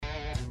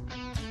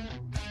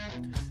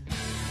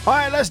All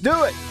right, let's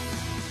do it.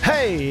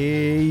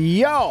 Hey,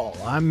 y'all,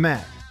 I'm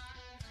Matt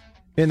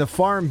in the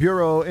Farm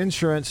Bureau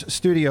Insurance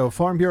studio.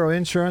 Farm Bureau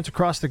Insurance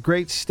across the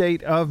great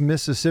state of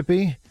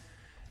Mississippi.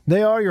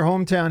 They are your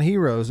hometown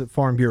heroes at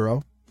Farm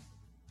Bureau.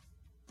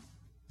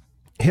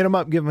 Hit them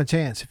up, give them a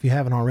chance if you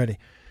haven't already.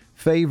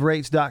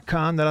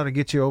 Favrates.com, that ought to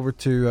get you over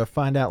to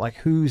find out like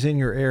who's in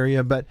your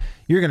area, but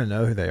you're going to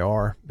know who they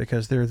are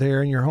because they're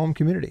there in your home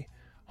community.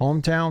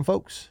 Hometown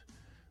folks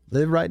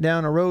live right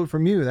down the road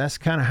from you. That's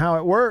kind of how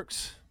it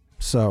works.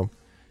 So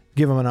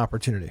give them an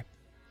opportunity.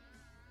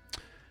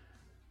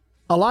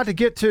 A lot to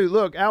get to.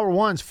 Look, hour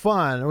one's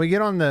fun. We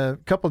get on the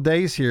couple of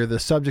days here, the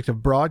subject of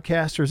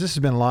broadcasters. This has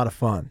been a lot of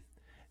fun.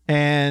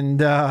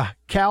 And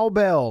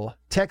Cowbell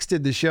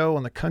texted the show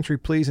on the Country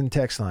Pleasing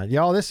text line.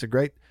 Y'all, this is a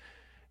great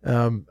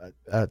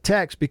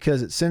text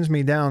because it sends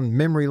me down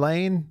memory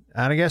lane.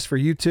 And I guess for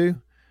you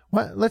too.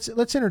 Well,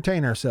 let's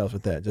entertain ourselves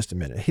with that just a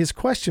minute. His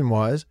question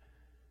was,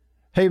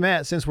 hey,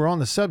 Matt, since we're on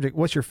the subject,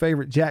 what's your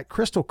favorite Jack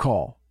Cristil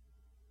call?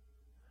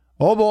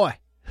 Oh, boy.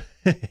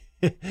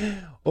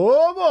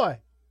 Oh, boy.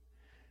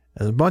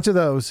 There's a bunch of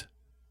those.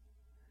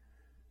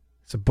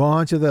 It's a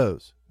bunch of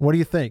those. What do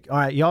you think? All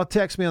right, y'all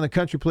text me on the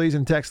Country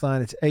Pleasing text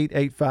line. It's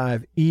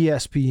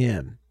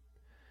 885-ESPN.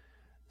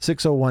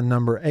 601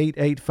 number,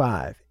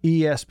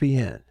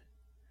 885-ESPN.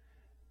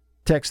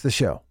 Text the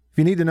show. If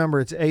you need the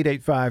number, it's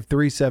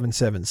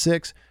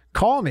 885-3776.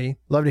 Call me.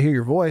 Love to hear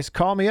your voice.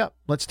 Call me up.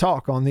 Let's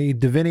talk on the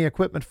Davini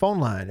Equipment phone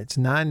line. It's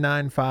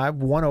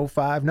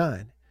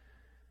 995-1059.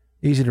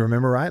 Easy to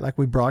remember, right? Like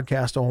we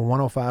broadcast on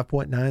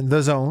 105.9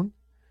 The Zone,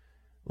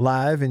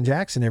 live in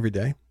Jackson every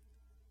day.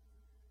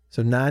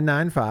 So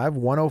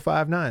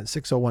 995-1059,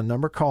 601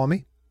 number. Call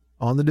me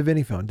on the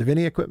Davini phone.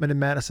 Davini Equipment in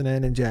Madison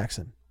and in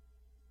Jackson.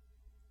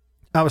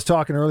 I was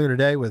talking earlier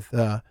today with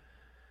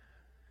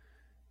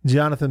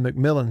Jonathan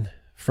McMillan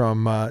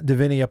from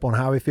Davini up on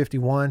Highway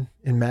 51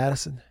 in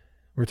Madison.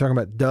 We were talking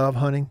about dove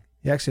hunting.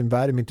 He actually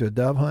invited me to a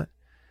dove hunt.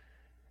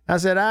 I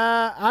said,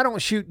 I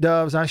don't shoot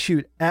doves. I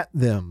shoot at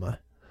them.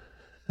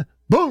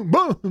 Boom,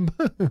 boom,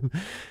 boom.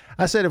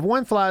 I said, if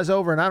one flies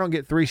over and I don't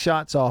get 3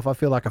 shots off, I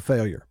feel like a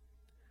failure.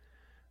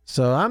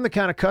 So I'm the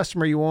kind of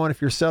customer you want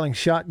if you're selling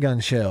shotgun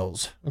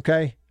shells,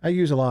 okay? I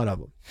use a lot of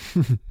them.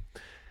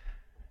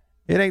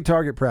 It ain't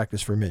target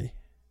practice for me.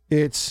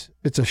 It's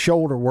a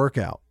shoulder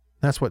workout.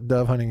 That's what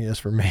dove hunting is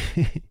for me.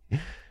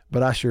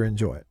 But I sure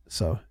enjoy it.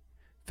 So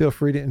feel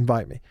free to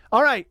invite me.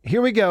 All right,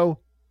 here we go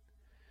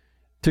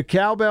to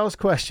Cowbell's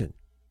question.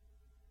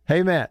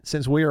 Hey, Matt,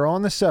 since we are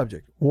on the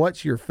subject,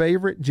 what's your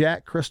favorite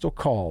Jack Cristil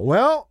call?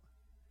 Well,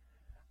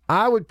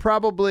 I would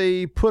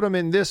probably put them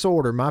in this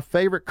order. My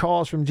favorite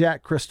calls from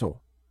Jack Cristil.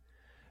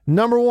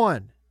 Number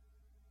 1,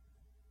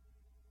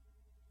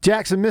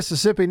 Jackson,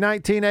 Mississippi,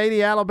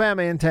 1980,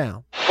 Alabama in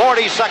town.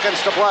 40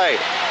 seconds to play.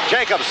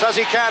 Jacobs says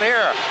he can't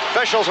hear.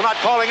 Officials are not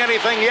calling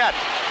anything yet.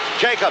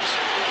 Jacobs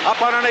up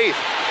underneath.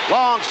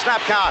 Long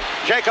snap count.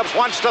 Jacobs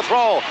wants to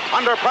throw.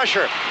 Under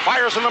pressure.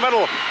 Fires in the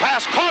middle.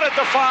 Pass caught at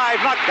the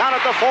 5. Knocked down at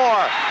the 4.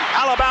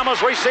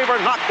 Alabama's receiver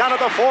knocked down at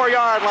the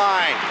 4-yard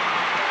line.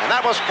 And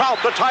that was Prout,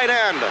 the tight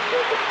end.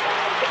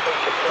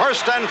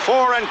 1st and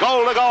 4 and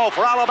goal to go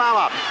for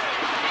Alabama.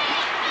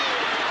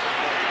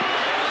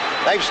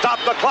 They've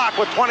stopped the clock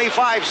with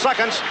 25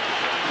 seconds.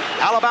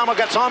 Alabama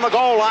gets on the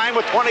goal line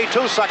with 22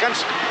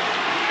 seconds.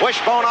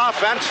 Wishbone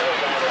offense.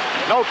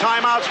 No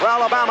timeouts for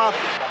Alabama.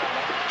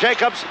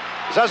 Jacobs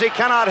says he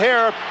cannot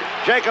hear.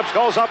 Jacobs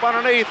goes up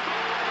underneath.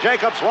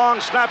 Jacobs,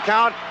 long snap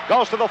count,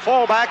 goes to the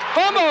fullback.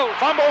 Fumbles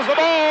the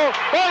ball.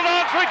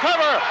 Bulldogs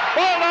recover.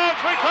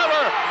 Bulldogs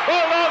recover.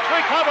 Bulldogs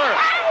recover.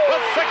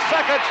 With 6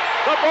 seconds,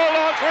 the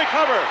Bulldogs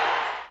recover.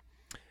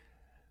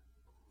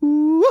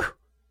 Woo.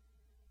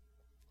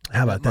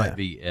 How about that? Might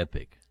be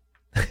epic.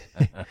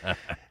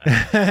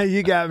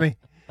 You got me.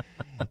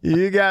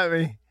 You got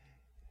me.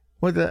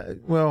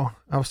 Well,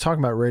 I was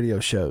talking about radio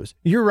shows.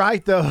 You're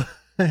right, though.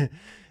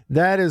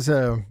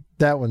 That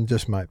one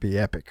just might be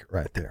epic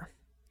right there.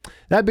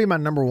 That'd be my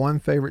number 1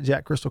 favorite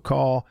Jack Cristil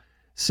call.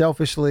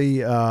 Selfishly,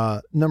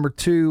 number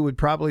 2 would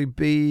probably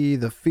be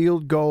the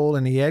field goal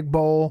in the Egg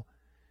Bowl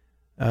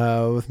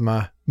with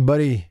my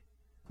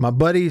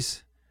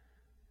buddies.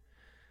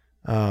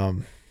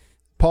 Paul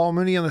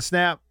Mooney on the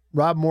snap,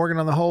 Rob Morgan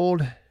on the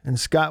hold, and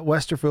Scott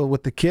Westerfield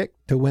with the kick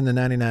to win the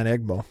 99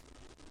 Egg Bowl.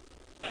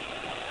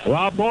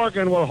 Rob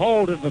Morgan will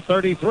hold at the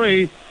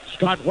 33.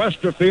 Scott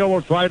Westerfield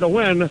will try to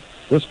win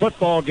this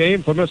football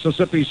game for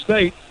Mississippi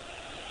State.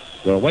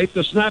 We'll wait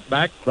the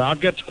snapback.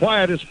 Crowd gets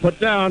quiet. It's put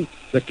down.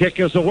 The kick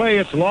is away.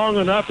 It's long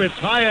enough. It's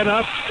high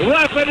enough.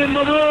 Rapid in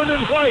maroon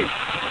and white.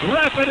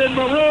 Rapid in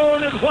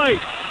maroon and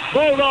white.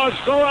 Bulldogs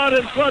go out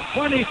in front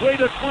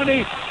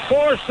 23-20.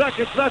 4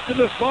 seconds left in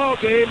this ball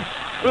game.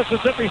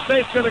 Mississippi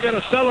State's going to get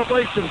a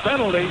celebration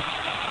penalty.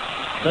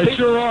 They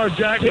sure are,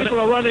 Jack. People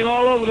are running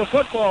all over the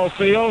football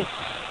field.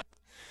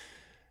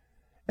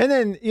 And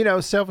then,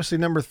 selfishly,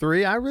 number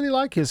 3, I really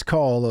like his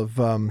call of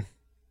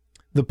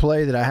the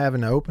play that I have in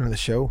the open of the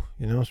show.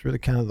 It's really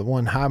kind of the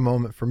one high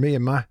moment for me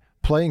in my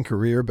playing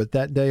career. But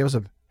that day, it was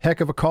a heck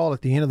of a call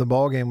at the end of the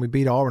ball game. We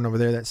beat Auburn over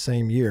there that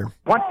same year.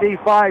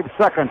 25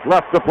 seconds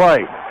left to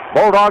play.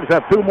 Bulldogs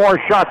have 2 more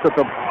shots at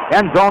the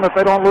end zone if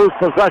they don't lose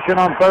possession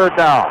on 3rd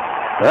down.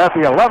 They're at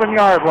the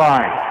 11-yard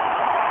line.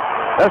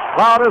 This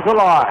crowd is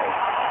alive.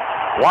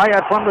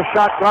 Wyatt from the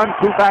shotgun,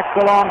 2 backs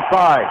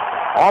alongside.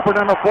 Auburn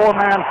in a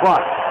 4-man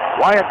front.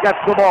 Wyatt gets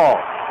the ball.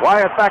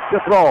 Wyatt back to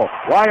throw.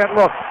 Wyatt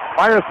looks,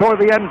 fires toward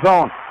the end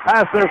zone.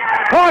 Passes,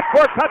 caught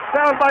for a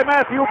touchdown by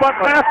Matthew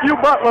Butler. Matthew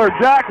Butler,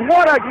 Jack,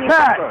 what a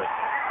catch!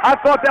 I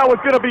thought that was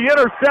going to be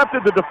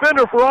intercepted. The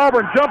defender for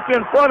Auburn jumped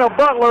in front of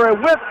Butler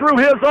and went through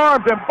his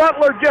arms, and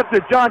Butler gets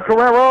it, John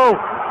Carrero.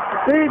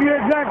 Steve, you're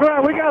exactly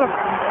right. We got a,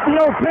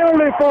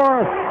 penalty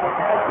for,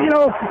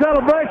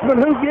 celebration, but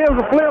who gives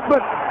a flip?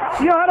 But, I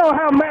don't know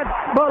how Matt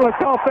Butler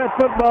caught that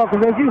football,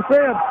 because as you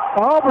said,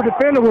 the Auburn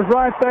defender was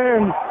right there,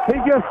 and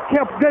he just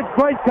kept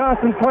great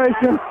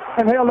concentration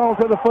and held on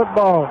to the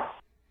football.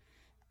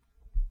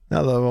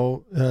 Now,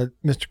 though,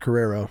 Mr.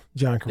 Carrero,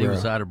 John Carrero. He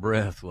was out of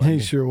breath. He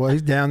sure was.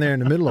 He's down there in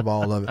the middle of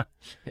all of it.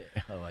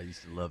 Oh, I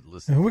used to love to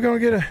listen. And we're going to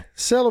get a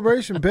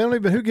celebration penalty,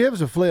 but who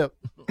gives a flip?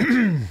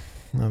 I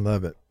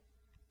love it.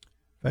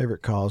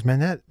 Favorite calls. Man,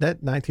 that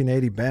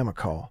 1980 Bama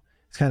call.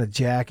 It's kind of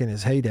Jack in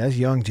his heyday. That's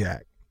young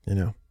Jack,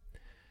 in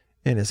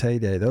his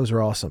heyday. Those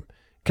are awesome.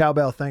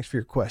 Cowbell, thanks for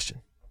your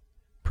question.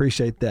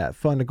 Appreciate that.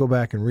 Fun to go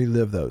back and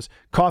relive those.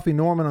 Coffee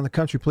Norman on the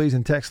Country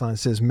Pleasing text line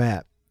says,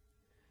 Matt,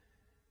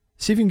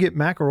 see if you can get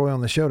McElroy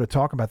on the show to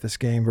talk about this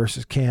game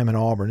versus Cam and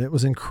Auburn. It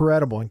was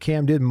incredible, and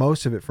Cam did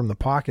most of it from the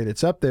pocket.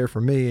 It's up there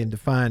for me and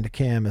defined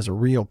Cam as a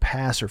real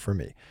passer for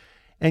me.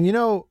 And,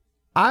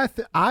 I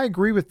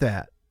agree with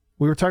that.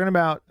 We were talking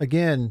about,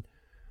 again,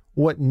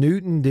 what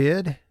Newton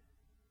did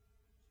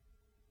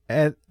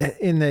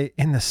in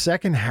the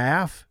second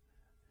half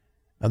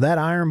of that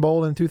Iron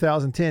Bowl in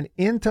 2010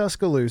 in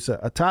Tuscaloosa,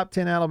 a top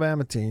 10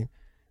 Alabama team.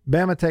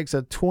 Bama takes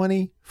a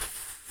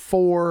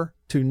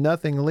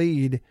 24-0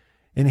 lead,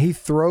 and he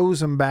throws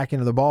them back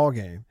into the ball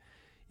game.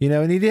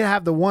 And he didn't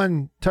have the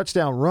one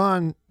touchdown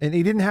run, and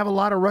he didn't have a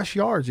lot of rush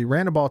yards. He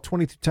ran the ball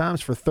 22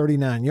 times for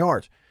 39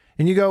 yards.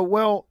 And you go,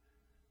 well,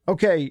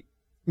 okay,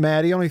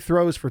 Matt, he only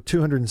throws for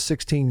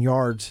 216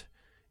 yards,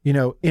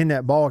 in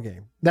that ball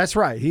game. That's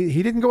right.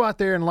 He didn't go out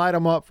there and light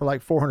them up for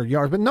like 400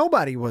 yards, but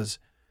nobody was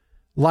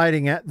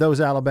lighting at those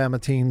Alabama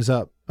teams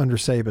up under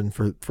Saban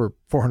for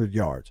 400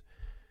 yards.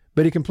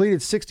 But he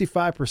completed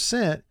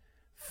 65%,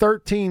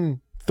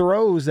 13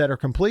 throws that are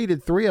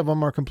completed, 3 of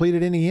them are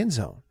completed in the end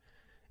zone.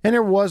 And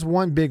there was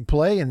one big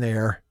play in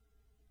there,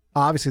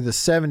 obviously the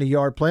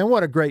 70-yard play, and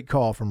what a great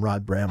call from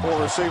Rod Bramlett.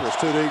 4 receivers,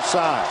 2 to each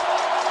side.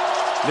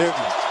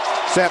 Newton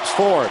steps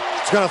forward.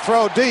 He's going to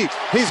throw deep.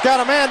 He's got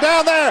a man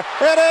down there.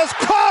 It is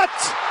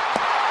caught!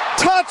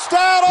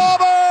 Touchdown,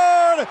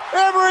 Auburn!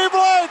 Emory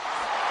Blake,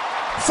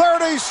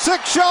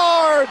 36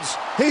 yards.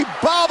 He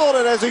bobbled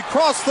it as he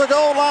crossed the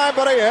goal line,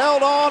 but he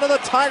held on, and the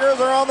Tigers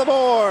are on the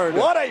board.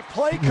 What a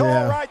play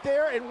call right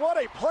there, and what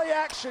a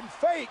play-action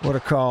fake. What a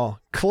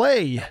call.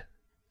 Clay,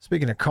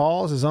 speaking of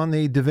calls, is on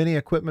the Davini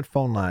Equipment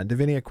phone line.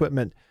 Davini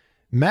Equipment,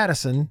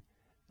 Madison,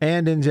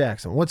 and in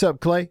Jackson. What's up,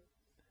 Clay?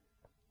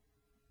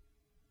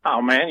 Oh,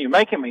 man, you're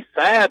making me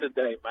sad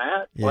today,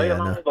 Matt. Playing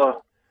on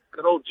the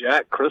good old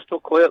Jack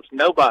Cristil clips.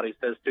 Nobody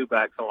says 2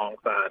 backs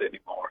alongside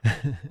anymore.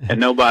 And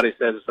nobody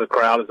says the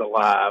crowd is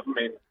alive. I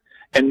mean,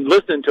 and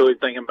listening to it,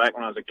 thinking back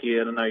when I was a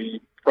kid, I know you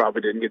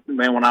probably didn't get,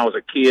 man, when I was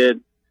a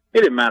kid, it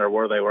didn't matter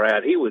where they were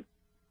at. He would,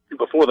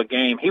 before the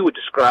game, he would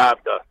describe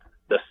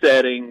the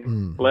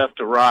setting, left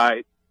to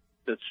right,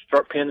 the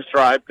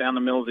pinstripe down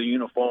the middle of the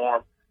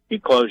uniform.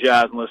 You'd close your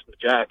eyes and listen to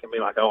Jack and be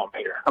like, oh, I'm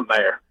here. I'm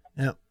there.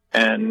 Yep.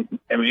 And,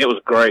 I mean, it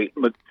was great.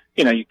 But,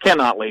 you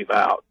cannot leave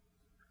out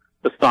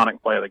the sonic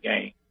play of the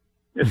game.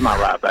 It's my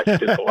right back to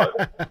below.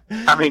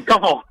 I mean,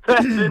 come on.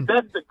 That's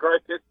the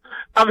greatest.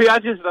 I mean, I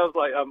was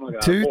like, oh, my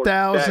God.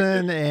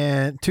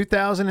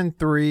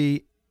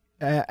 2003,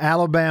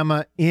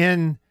 Alabama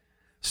in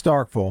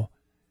Starkville.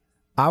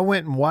 I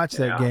went and watched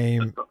that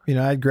game.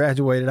 I'd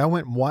graduated. I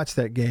went and watched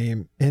that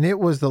game, and it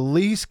was the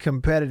least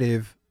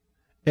competitive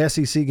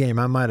SEC game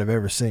I might have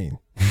ever seen.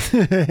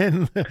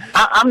 I'm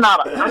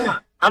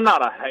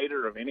not a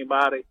hater of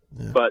anybody,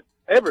 but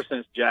ever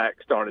since Jack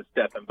started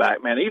stepping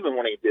back, man, even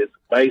when he did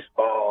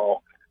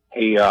baseball,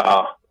 he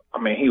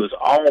was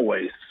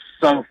always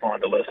so fun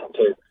to listen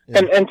to. Yeah.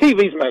 And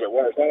TV's made it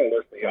worse. I don't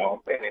listen to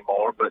y'all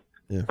anymore, but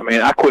I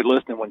mean, I quit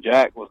listening when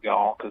Jack was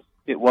gone because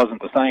it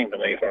wasn't the same to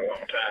me for a long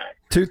time.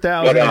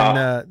 2000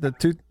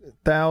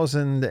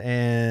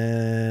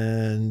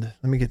 and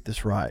let me get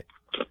this right.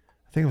 I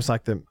think it was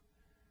like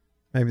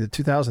maybe the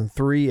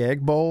 2003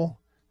 Egg Bowl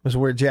was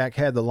where Jack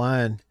had the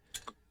line.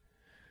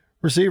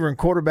 Receiver and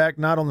quarterback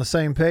not on the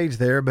same page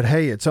there, but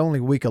hey, it's only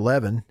week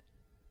 11.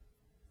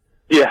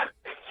 Yeah.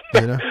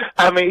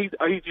 I mean,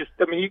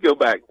 you go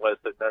back and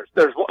listen.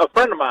 There's a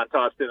friend of mine,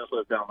 Todd Stennis,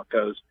 lives down the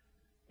coast.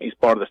 He's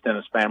part of the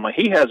Stennis family.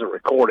 He has a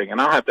recording,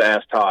 and I'll have to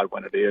ask Todd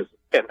when it is,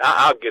 and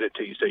I'll get it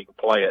to you so you can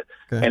play it.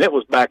 Okay. And it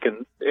was back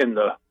in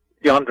the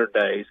yonder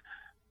days.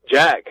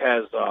 Jack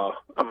has,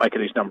 I'm making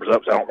these numbers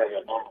up, so I don't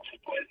remember the numbers he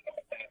played.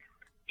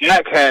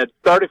 Jack had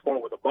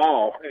 34 with the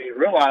ball, and he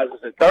realizes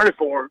that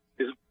 34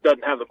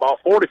 doesn't have the ball,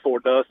 44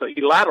 does, so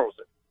he laterals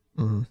it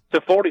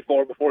to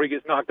 44 before he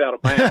gets knocked out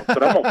of bounds.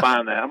 But I'm going to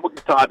find that. I'm going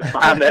to get Todd to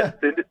find that and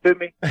send it to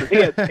me, because he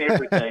has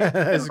everything in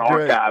an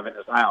archive in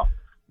his house.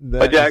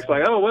 But Jack's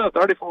like, oh, well,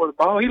 34 with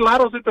the ball. He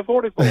laterals it to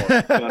 44.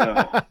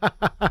 But,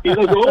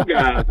 those old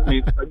guys, I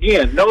mean,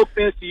 again, no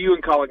offense to you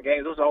in calling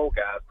games. Those old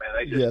guys, man,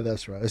 they just,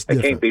 that's right. It's they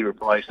different. can't be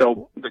replaced.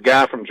 So the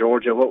guy from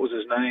Georgia, what was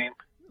his name?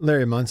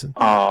 Larry Munson.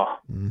 Yeah,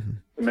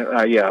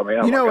 I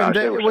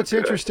mean, what's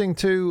interesting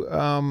too,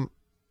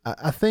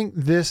 I think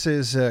this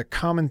is a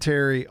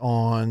commentary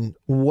on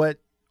what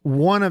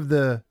one of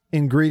the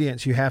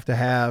ingredients you have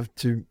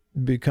to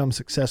become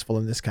successful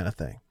in this kind of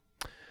thing.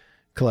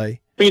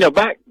 Clay.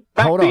 Back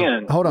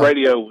then,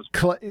 radio was...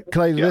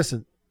 Clay,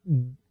 listen,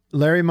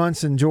 Larry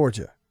Munson,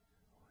 Georgia,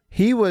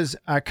 he was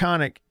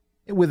iconic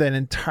with an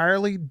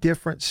entirely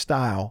different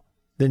style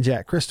than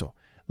Jack Cristil.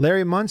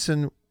 Larry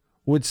Munson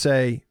would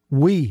say,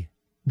 we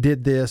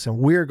did this and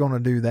we're going to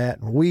do that,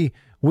 and we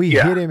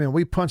hit him and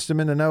we punched him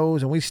in the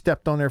nose and we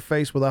stepped on their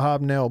face with a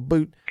hobnail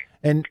boot,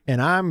 and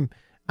I'm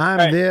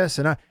this,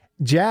 and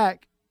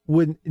Jack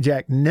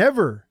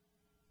never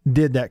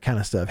did that kind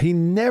of stuff. He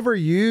never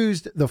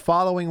used the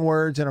following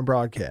words in a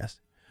broadcast: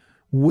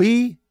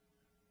 we,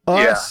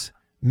 us,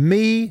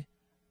 me,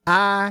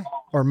 I,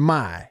 or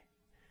my.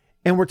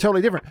 And we're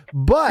totally different.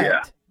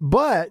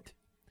 But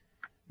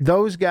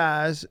those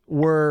guys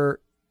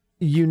were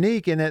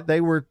unique in that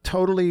they were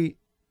totally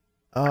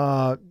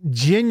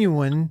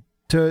genuine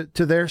to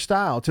their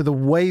style, to the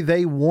way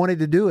they wanted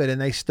to do it,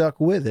 and they stuck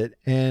with it,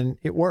 and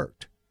it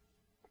worked.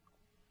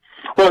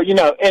 Well,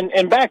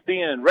 and back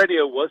then,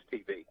 radio was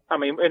TV. I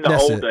mean, in the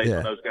old days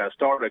when those guys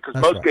started,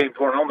 because most games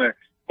weren't on there,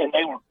 and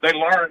they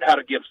learned how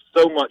to give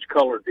so much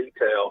color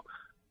detail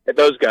that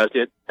those guys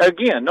did.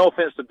 Again, no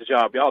offense to the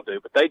job y'all do,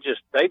 but they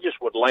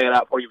just would lay it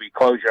out for you. You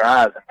close your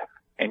eyes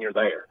and you're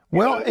there.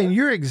 Well, and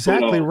you're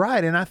exactly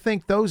right. And I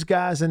think those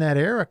guys in that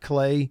era,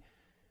 Clay,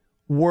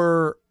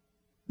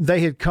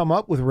 they had come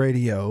up with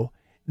radio.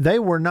 They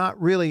were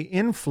not really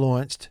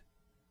influenced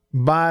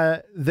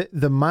by the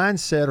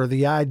mindset or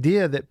the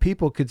idea that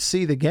people could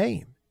see the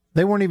game.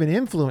 They weren't even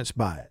influenced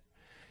by it.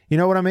 You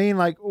know what I mean?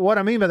 Like, what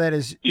I mean by that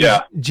is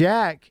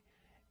Jack,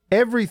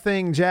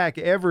 everything Jack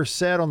ever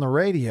said on the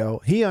radio,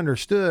 he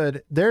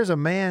understood there's a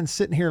man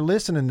sitting here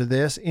listening to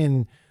this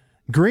in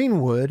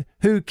Greenwood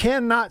who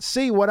cannot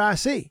see what I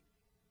see.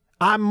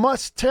 I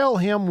must tell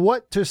him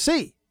what to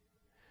see.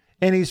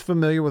 And he's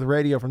familiar with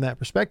radio from that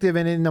perspective.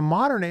 And in the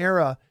modern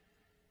era,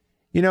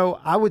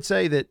 I would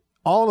say that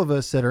all of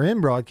us that are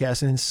in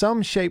broadcasting in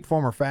some shape,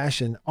 form, or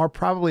fashion are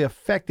probably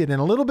affected in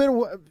a little bit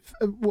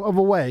of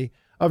a way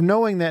of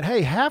knowing that,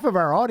 hey, half of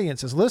our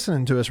audience is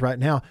listening to us right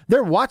now.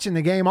 They're watching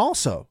the game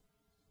also.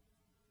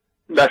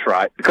 That's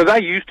right. Because I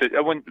used to,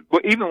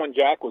 even when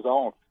Jack was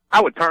on,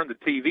 I would turn the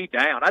TV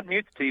down. I'd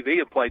mute the TV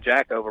and play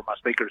Jack over my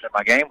speakers in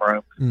my game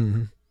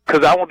room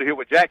because I wanted to hear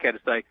what Jack had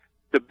to say.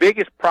 The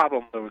biggest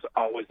problem was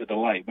always the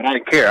delay, but I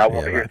didn't care. I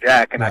wanted to hear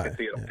Jack, and I could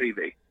see it on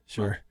TV.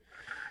 Sure.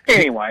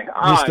 Anyway,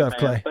 good stuff,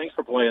 Clay. Thanks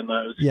for playing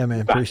those. Yeah,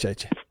 man. Bye.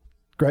 Appreciate you.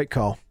 Great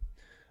call.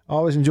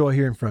 Always enjoy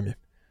hearing from you.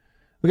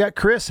 We got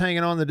Chris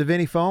hanging on the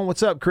Davini phone.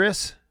 What's up,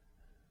 Chris?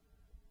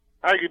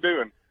 How you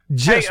doing?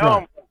 Just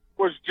right.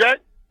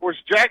 Was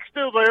Jack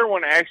still there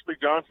when Ashley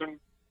Johnson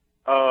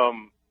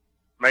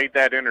made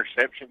that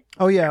interception?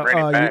 Oh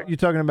yeah, you're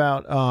talking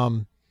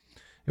about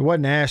it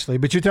wasn't Ashley,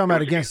 but you're talking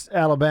about against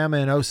Alabama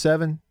in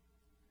 2007?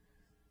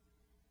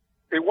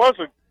 It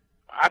wasn't.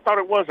 I thought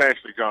it was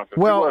Ashley Johnson.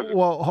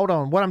 Well, hold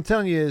on. What I'm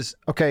telling you is,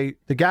 okay,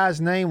 the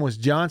guy's name was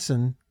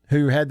Johnson,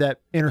 who had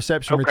that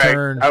interception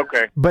return.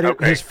 Okay.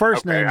 But his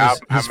first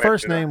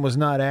name was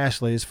not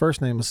Ashley. His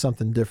first name was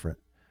something different.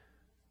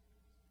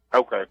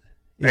 Okay.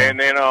 Yeah. And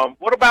then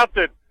what about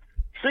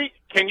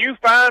can you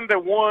find the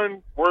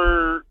one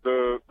where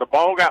the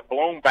ball got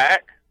blown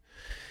back?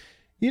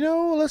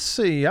 Let's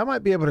see. I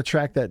might be able to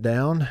track that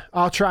down.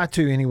 I'll try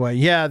to anyway.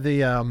 Yeah,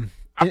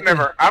 I've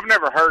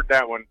never heard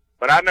that one.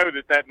 But I know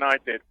that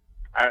night that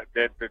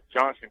the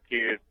Johnson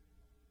kid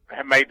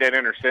had made that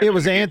interception. It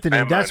was Anthony.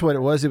 Bama. That's what it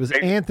was. It was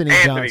Anthony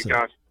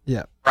Johnson.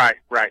 Yeah. Right.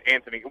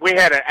 Anthony. We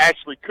had an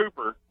Ashley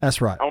Cooper.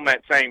 That's right. On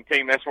that same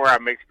team. That's where I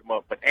mixed them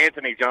up. But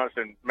Anthony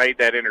Johnson made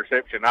that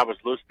interception. I was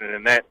listening,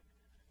 and that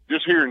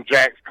just hearing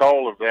Jack's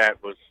call of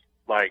that was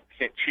like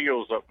sent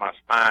chills up my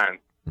spine.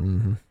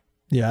 Mm-hmm.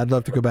 Yeah, I'd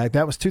love to go back.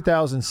 That was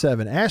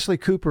 2007. Ashley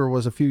Cooper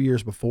was a few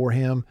years before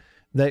him.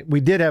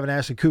 We did have an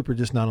Ashley Cooper,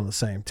 just not on the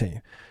same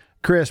team.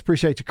 Chris,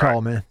 appreciate your call,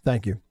 man.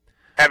 Thank you.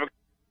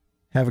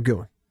 Have a good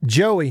one.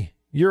 Joey,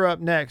 you're up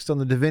next on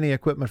the Davini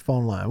Equipment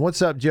phone line.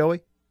 What's up,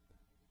 Joey?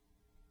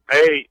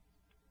 Hey,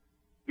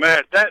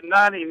 Matt, that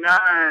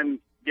 99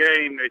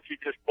 game that you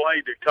just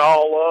played to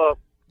call up,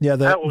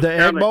 that was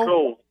Egg Bowl?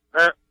 Cool.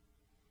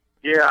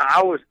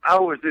 I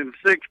was in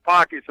 6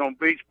 Pockets on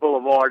Beach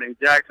Boulevard in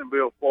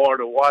Jacksonville,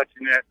 Florida,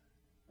 watching that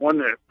one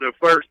the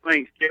first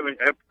Thanksgiving,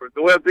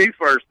 the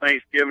first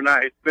Thanksgiving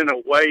night. It's been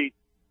away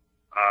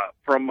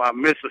from my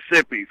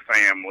Mississippi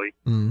family.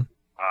 Mm-hmm.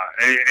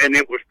 And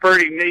it was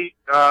pretty neat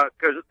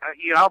because,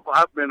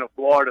 I've been a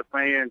Florida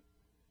fan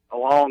a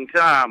long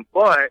time,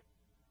 but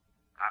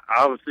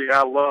obviously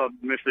I love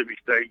Mississippi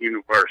State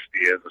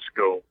University as a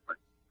school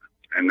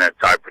and that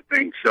type of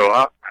thing.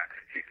 So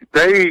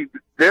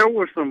there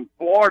were some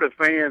Florida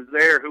fans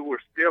there who were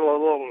still a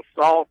little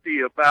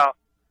salty about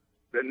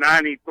the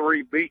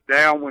 93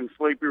 beatdown when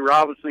Sleepy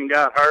Robinson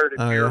got hurt, if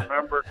you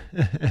remember.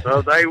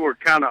 So they were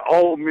kind of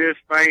Ole Miss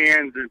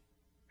fans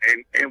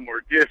and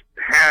were just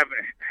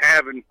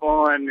having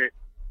fun.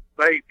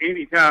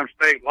 Anytime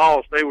State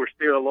lost, they were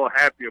still a little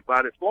happy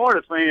about it.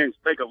 Florida fans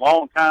take a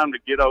long time to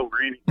get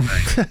over anything.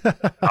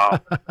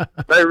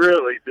 They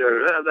really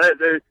do.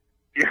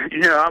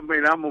 I'm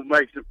going to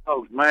make some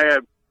folks mad.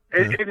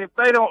 And if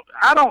they don't,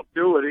 I don't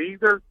do it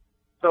either.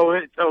 So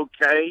it's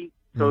okay.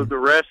 So the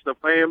rest of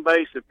the fan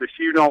base, if the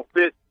shoe don't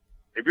fit,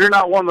 if you're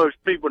not one of those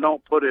people,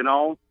 don't put it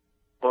on.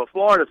 Well,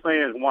 Florida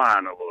fans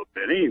whine a little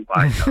bit.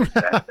 Anybody knows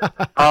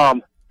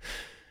that.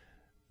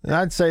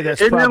 I'd say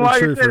that's probably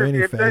true for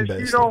any fan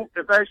base.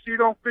 If that shoe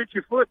don't fit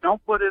your foot,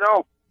 don't put it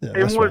on. Yeah,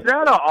 and was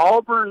that an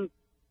Auburn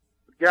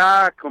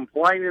guy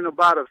complaining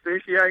about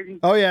officiating?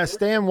 Oh, yeah,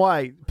 Stan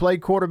White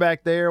played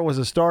quarterback there, was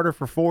a starter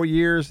for 4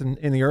 years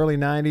in the early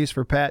 90s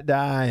for Pat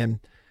Dye, and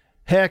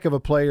heck of a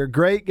player,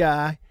 great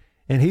guy,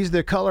 and he's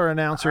the color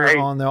announcer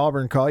on the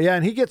Auburn call. Yeah,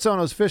 and he gets on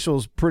those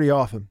officials pretty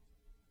often.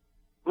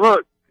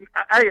 Look,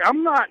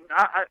 I'm not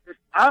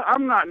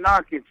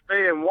knocking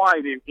Stan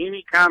White in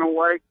any kind of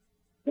way.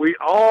 We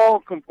all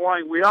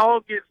complain. We all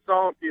get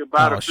salty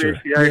about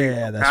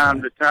officiating from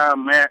time to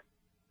time, Matt.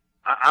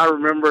 I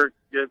remember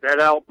that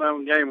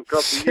Alabama game a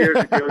couple of years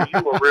ago.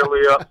 You were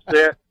really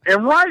upset,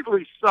 and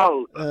rightly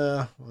so.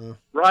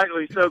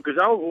 Rightly so, because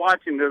I was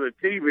watching the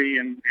TV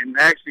and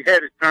actually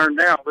had it turned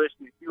down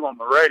listening to you on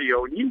the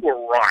radio, and you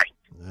were right.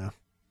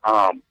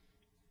 Yeah.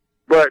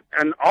 But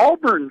an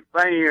Auburn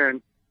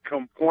fan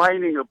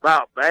complaining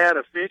about bad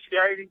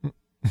officiating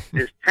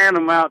is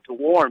tantamount to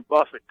Warren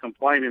Buffett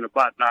complaining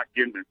about not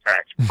getting a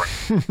tax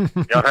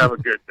break. Y'all have a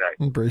good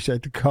day.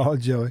 Appreciate the call,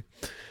 Joey.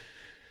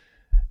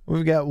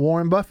 We've got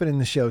Warren Buffett in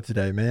the show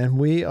today, man.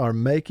 We are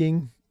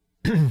making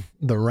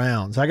the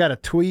rounds. I got a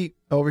tweet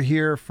over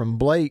here from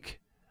Blake,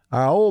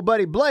 our old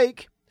buddy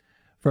Blake,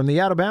 from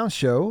the Out of Bounds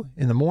show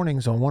in the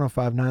mornings on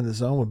 105.9 The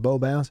Zone with Bo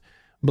Bounds.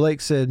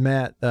 Blake said,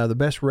 Matt, the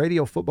best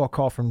radio football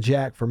call from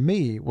Jack for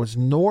me was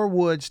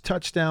Norwood's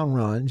touchdown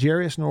run,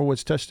 Jarius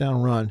Norwood's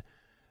touchdown run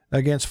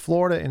against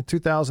Florida in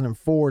 2004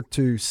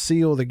 to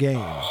seal the game.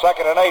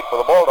 2nd and 8 for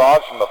the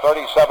Bulldogs from the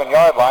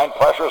 37-yard line.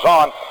 Pressure's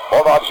on.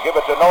 Bulldogs give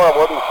it to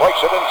Norwood, who breaks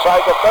it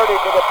inside the 30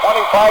 to the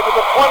 25 to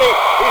the 20.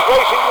 He's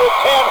racing to the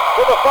 10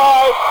 to the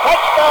 5.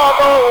 Touchdown,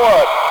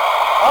 Norwood.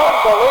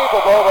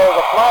 Unbelievable. There's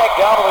a flag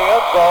down in the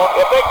end zone.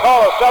 If they call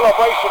a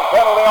celebration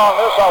penalty on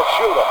this, I'll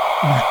shoot him.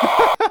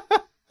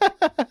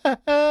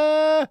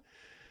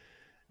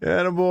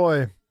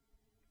 Attaboy.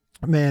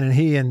 Man, and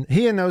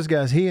he and those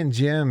guys, he and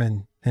Jim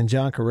and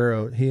John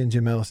Carrero, he and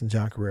Jim Ellis and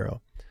John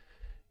Carrero.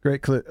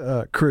 Great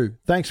crew.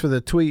 Thanks for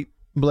the tweet,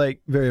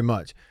 Blake, very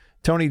much.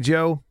 Tony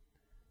Joe,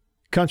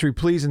 country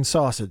pleasing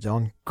sausage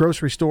on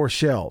grocery store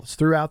shelves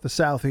throughout the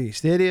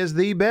Southeast. It is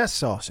the best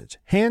sausage,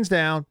 hands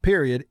down,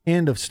 period,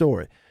 end of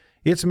story.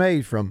 It's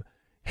made from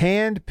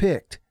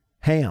hand-picked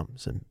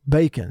hams and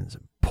bacons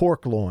and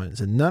pork loins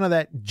and none of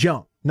that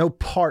junk. No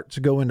parts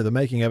go into the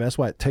making of it. That's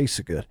why it tastes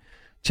so good.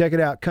 Check it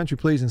out, country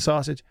pleasing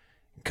sausage,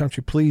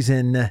 country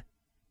pleasing,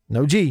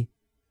 no G,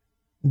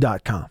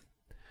 .com.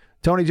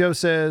 Tony Joe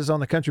says on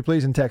the Country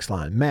Pleasing text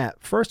line,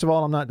 Matt, first of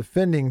all, I'm not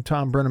defending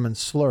Tom Brenneman's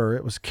slur.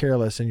 It was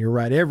careless, and you're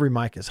right. Every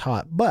mic is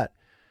hot. But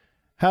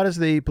how does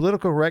the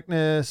political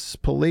correctness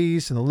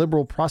police and the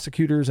liberal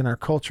prosecutors in our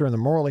culture and the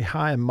morally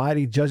high and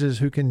mighty judges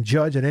who can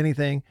judge at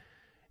anything,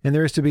 and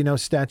there is to be no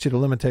statute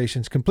of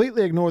limitations,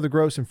 completely ignore the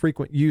gross and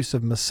frequent use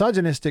of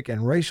misogynistic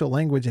and racial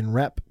language in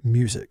rap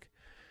music?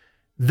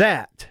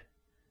 That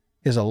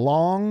is a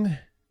long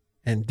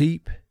and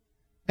deep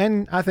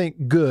and I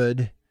think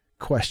good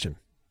question.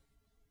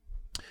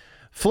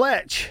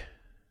 Fletch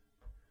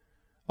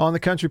on the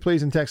Country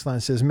Pleasing text line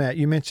says, Matt,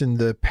 you mentioned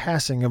the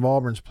passing of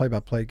Auburn's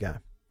play-by-play guy.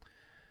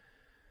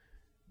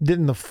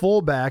 Didn't the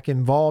fullback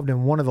involved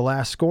in one of the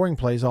last scoring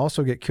plays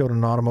also get killed in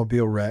an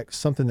automobile wreck?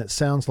 Something that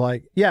sounds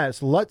like,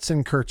 it's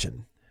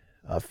Lutzenkirchen.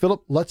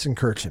 Philip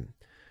Lutzenkirchen.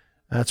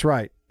 That's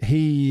right.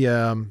 He,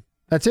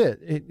 that's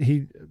it.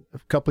 He, a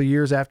couple of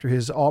years after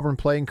his Auburn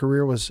playing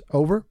career was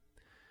over,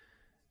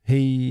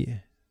 he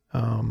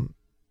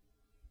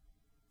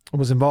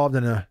was involved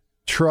in a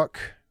truck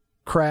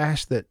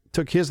crash that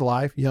took his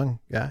life, young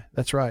guy.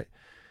 That's right.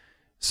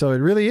 So it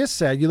really is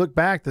sad. You look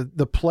back,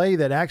 the play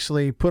that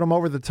actually put them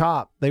over the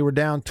top, they were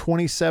down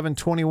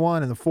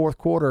 27-21 in the fourth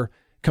quarter,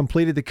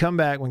 completed the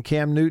comeback when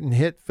Cam Newton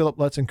hit Philip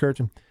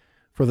Lutzenkirchen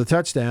for the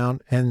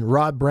touchdown, and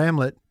Rod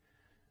Bramlett,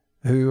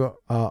 who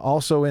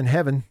also in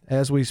heaven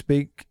as we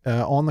speak,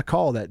 on the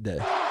call that day.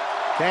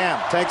 Cam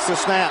takes the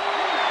snap,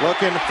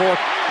 looking for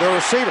the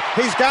receiver.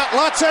 He's got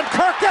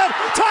Lutzenkirchen.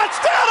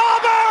 Touchdown,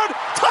 Auburn!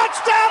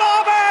 Touchdown,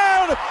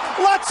 Auburn!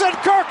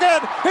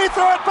 Lutzenkirchen, he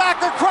threw it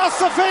back across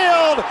the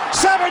field.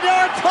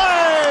 7-yard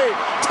play.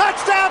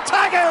 Touchdown,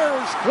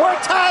 Tigers. We're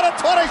tied at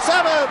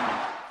 27.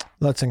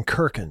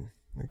 Lutzenkirchen.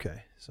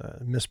 Okay, so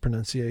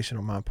mispronunciation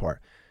on my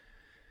part.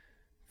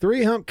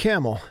 Three-hump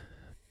camel.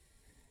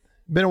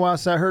 Been a while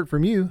since I heard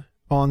from you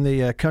on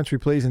the Country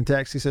Pleasing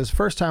text. He says,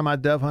 first time I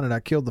dove hunted,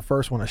 I killed the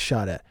first one I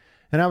shot at.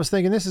 And I was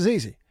thinking, this is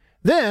easy.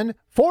 Then,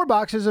 4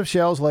 boxes of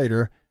shells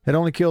later, had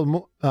only killed,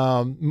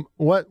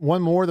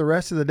 one more the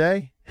rest of the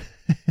day?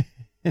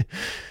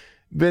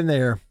 Been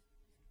there.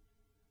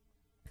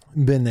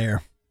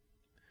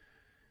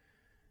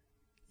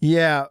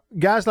 Yeah,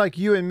 guys like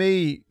you and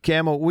me,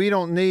 Camel, we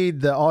don't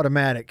need the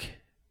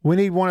automatic. We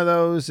need one of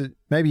those that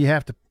maybe you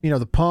have to,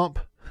 the pump,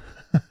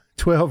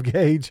 12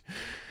 gauge.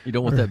 You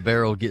don't want that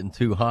barrel getting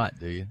too hot,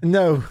 do you?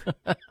 No.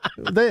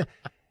 They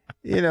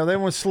want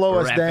to slow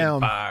us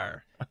down.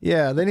 Fire.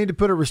 Yeah, they need to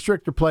put a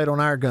restrictor plate on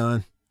our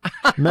gun,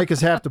 make us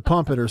have to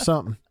pump it or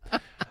something.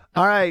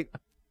 All right.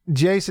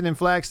 Jason in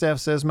Flagstaff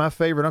says, my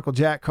favorite Uncle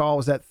Jack call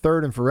was that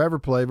 3rd and forever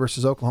play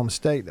versus Oklahoma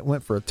State that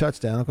went for a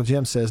touchdown. Uncle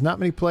Jim says, not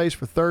many plays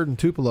for 3rd and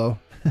Tupelo.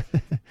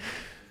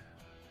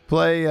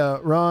 Play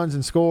runs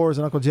and scores,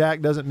 and Uncle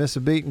Jack doesn't miss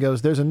a beat and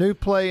goes, there's a new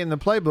play in the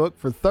playbook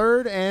for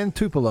 3rd and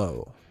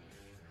Tupelo.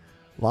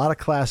 A lot of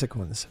classic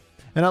ones.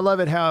 And I love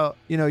it how,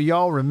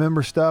 y'all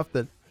remember stuff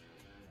that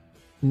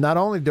not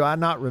only do I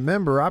not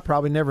remember, I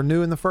probably never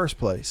knew in the first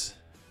place.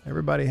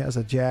 Everybody has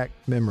a Jack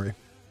memory.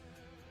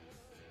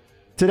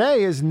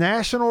 Today is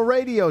National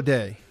Radio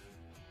Day.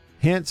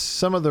 Hence,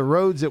 some of the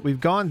roads that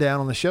we've gone down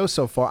on the show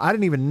so far. I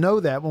didn't even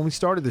know that when we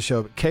started the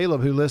show, but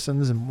Caleb, who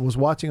listens and was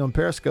watching on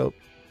Periscope,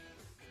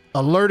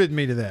 alerted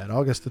me to that.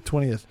 August the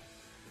 20th,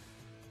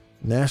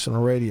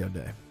 National Radio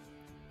Day.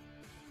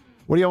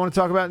 What do y'all want to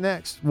talk about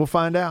next? We'll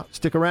find out.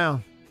 Stick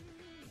around.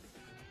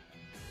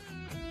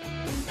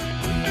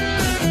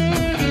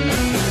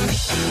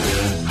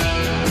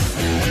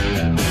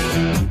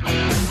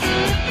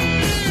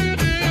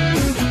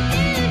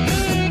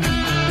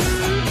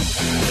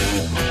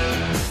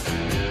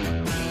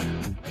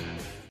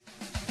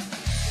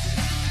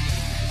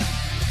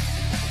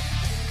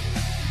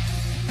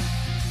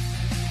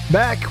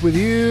 Back with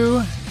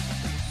you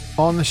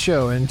on the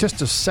show. In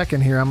just a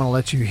second here, I'm going to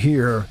let you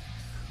hear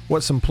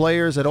what some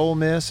players at Ole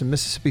Miss and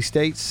Mississippi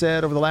State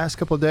said over the last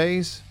couple of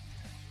days.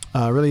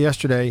 Really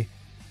yesterday,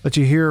 let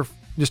you hear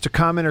just a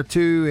comment or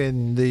two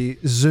in the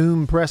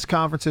Zoom press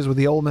conferences with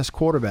the Ole Miss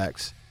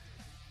quarterbacks,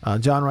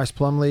 John Rice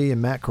Plumlee and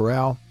Matt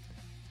Corral.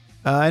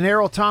 And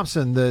Errol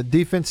Thompson, the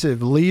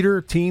defensive leader,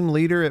 team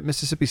leader at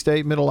Mississippi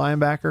State, middle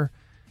linebacker.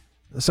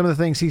 Some of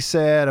the things he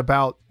said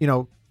about,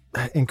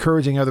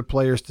 encouraging other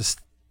players to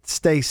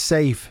stay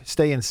safe,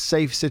 stay in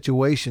safe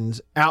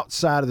situations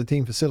outside of the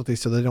team facility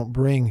so they don't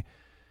bring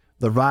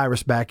the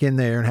virus back in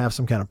there and have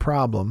some kind of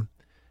problem.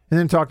 And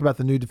then talked about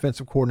the new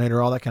defensive coordinator,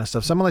 all that kind of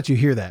stuff. So I'm going to let you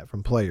hear that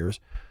from players.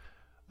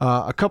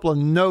 A couple of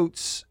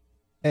notes,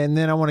 and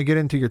then I want to get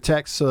into your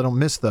text so I don't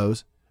miss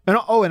those. And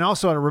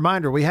also a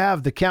reminder, we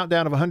have the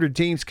countdown of 100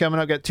 teams coming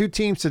up. Got 2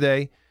 teams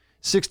today,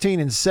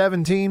 16 and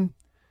 17,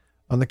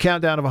 on the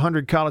countdown of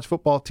 100 college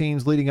football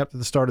teams leading up to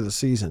the start of the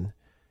season.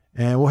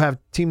 And we'll have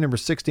team number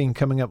 16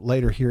 coming up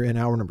later here in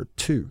hour number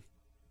 2.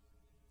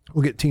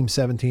 We'll get team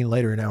 17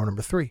 later in hour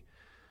number 3.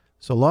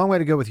 So a long way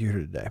to go with you here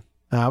today.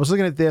 I was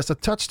looking at this. I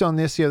touched on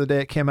this the other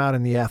day. It came out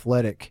in The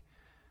Athletic.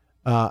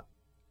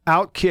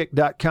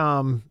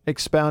 Outkick.com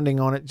expounding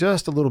on it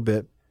just a little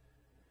bit.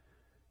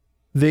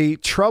 The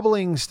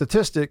troubling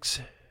statistics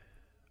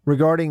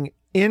regarding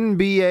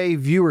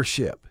NBA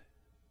viewership.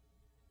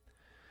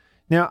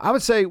 Now, I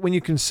would say when you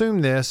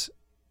consume this,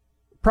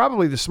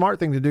 probably the smart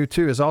thing to do,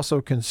 too, is also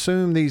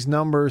consume these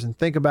numbers and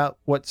think about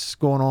what's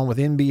going on with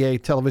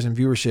NBA television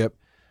viewership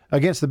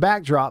against the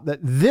backdrop that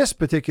this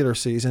particular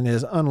season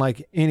is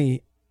unlike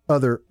any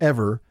other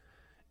ever.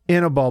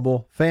 In a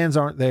bubble, fans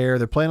aren't there,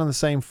 they're playing on the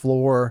same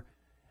floor,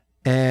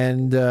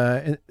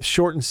 and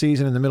shortened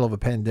season in the middle of a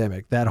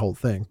pandemic, that whole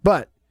thing.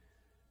 But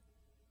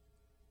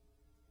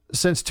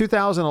since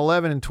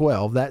 2011 and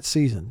 12, that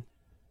season,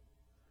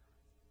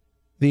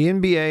 the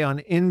NBA on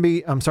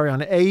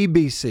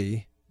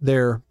ABC,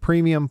 their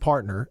premium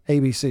partner,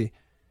 ABC,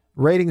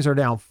 ratings are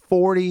down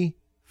 45%.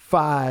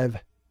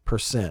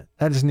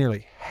 That is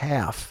nearly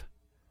half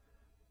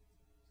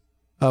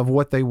of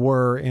what they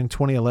were in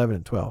 2011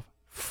 and 12.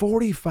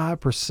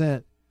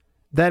 45%.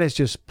 That is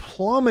just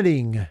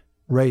plummeting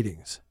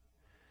ratings.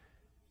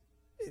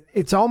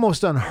 It's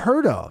almost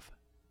unheard of.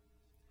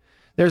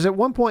 There's at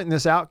one point in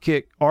this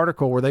Outkick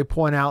article where they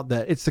point out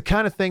that it's the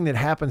kind of thing that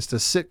happens to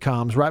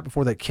sitcoms right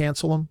before they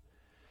cancel them.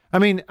 I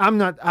mean, I'm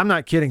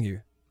not kidding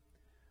you.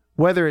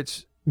 Whether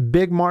it's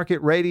big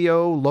market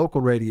radio, local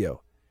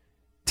radio,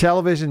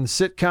 television,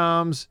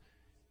 sitcoms,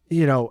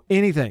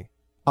 anything,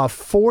 a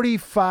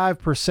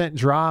 45%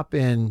 drop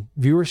in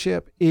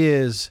viewership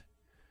is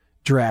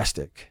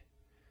drastic.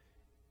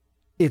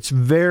 It's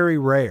very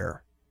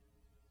rare.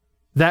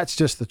 That's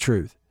just the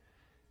truth.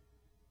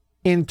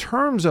 In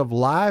terms of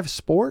live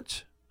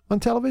sports on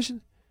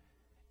television,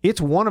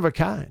 it's one of a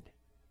kind.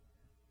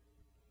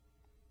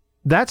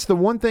 That's the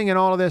one thing in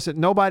all of this that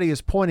nobody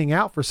is pointing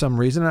out for some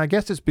reason. And I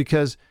guess it's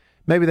because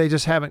maybe they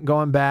just haven't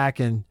gone back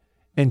and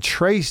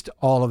traced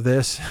all of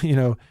this,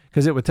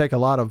 because it would take a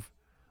lot of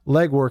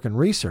legwork and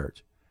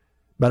research.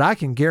 But I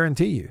can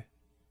guarantee you,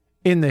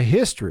 in the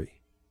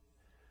history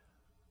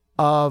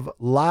of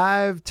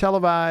live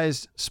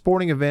televised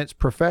sporting events,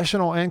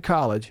 professional and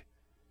college,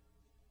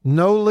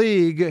 no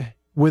league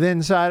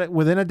within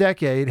a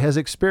decade has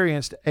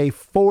experienced a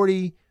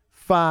 45%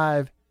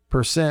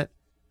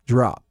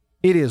 drop.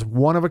 It is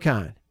one of a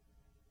kind.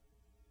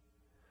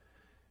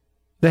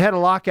 They had a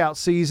lockout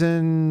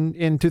season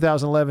in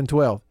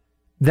 2011-12.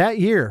 That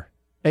year,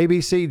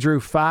 ABC drew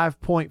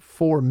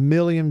 5.4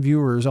 million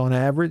viewers on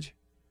average.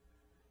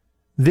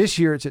 This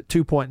year, it's at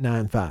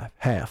 2.95,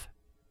 half.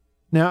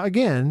 Now,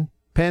 again,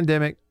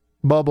 pandemic,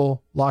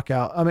 bubble,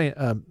 lockout,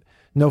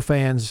 no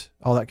fans,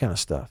 all that kind of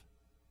stuff.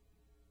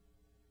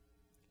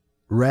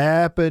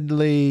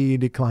 Rapidly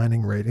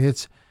declining rating.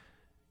 It's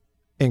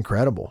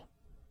incredible.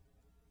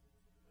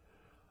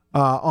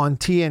 On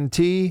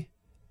TNT,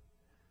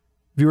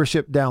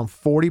 viewership down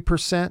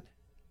 40%.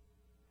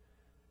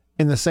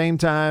 In the same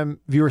time,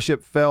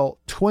 viewership fell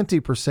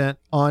 20%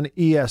 on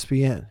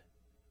ESPN.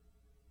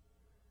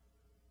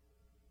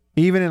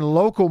 Even in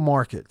local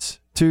markets,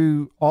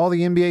 to all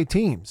the NBA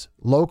teams,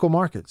 local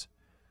markets,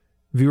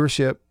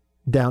 viewership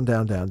down.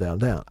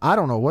 I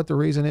don't know what the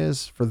reason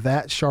is for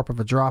that sharp of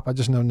a drop. I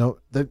just know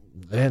they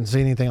hadn't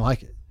seen anything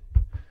like it.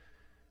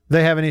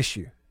 They have an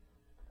issue.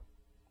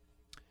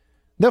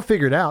 They'll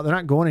figure it out. They're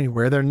not going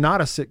anywhere. They're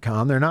not a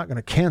sitcom. They're not going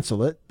to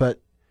cancel it,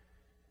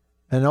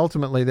 and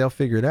ultimately they'll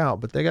figure it out.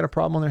 But they got a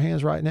problem on their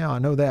hands right now. I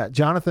know that.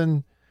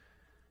 Jonathan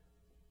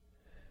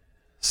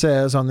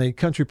says on the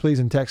Country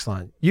Pleasing text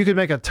line, you could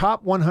make a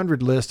top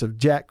 100 list of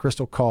Jack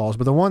Cristil calls,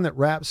 but the one that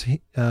wraps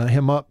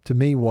him up to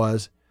me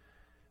was,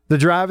 the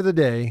drive of the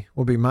day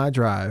will be my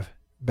drive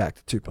back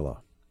to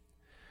Tupelo.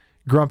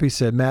 Grumpy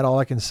said, Matt, all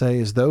I can say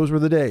is those were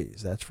the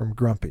days. That's from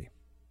Grumpy.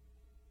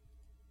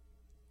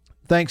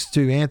 Thanks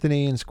to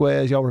Anthony and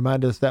Squaz. Y'all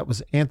reminded us that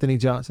was Anthony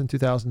Johnson,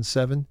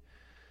 2007,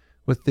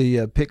 with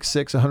the pick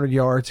six, 100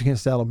 yards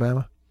against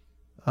Alabama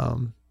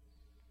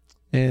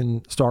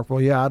in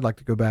Starkville. Yeah, I'd like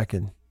to go back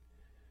and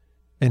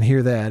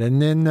hear that.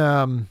 And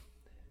then,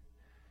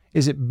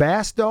 is it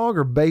Bass Dog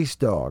or Base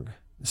Dog?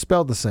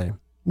 Spelled the same.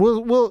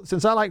 We'll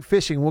since I like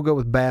fishing, we'll go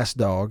with Bass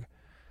Dog.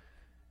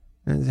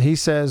 And he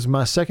says,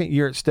 my second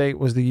year at State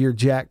was the year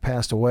Jack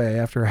passed away.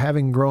 After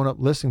having grown up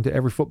listening to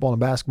every football and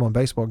basketball and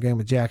baseball game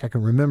with Jack, I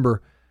can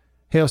remember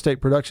Hail State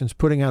Productions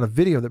putting out a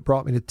video that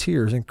brought me to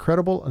tears.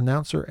 Incredible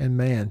announcer and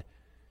man.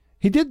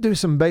 He did do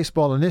some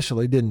baseball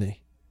initially, didn't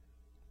he?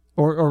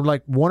 Or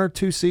like one or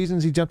two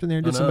seasons he jumped in there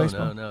and did some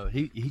baseball? No.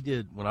 He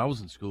did, when I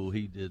was in school,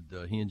 he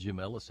and Jim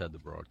Ellis had the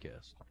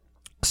broadcast.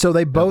 So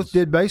they both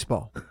did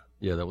baseball?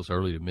 Yeah, that was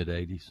early to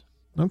mid-'80s.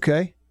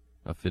 Okay.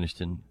 I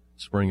finished in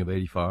spring of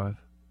 85.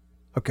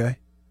 Okay.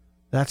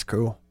 That's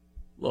cool.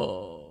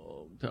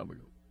 Long time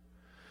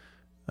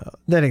ago.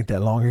 That ain't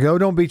that long ago.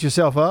 Don't beat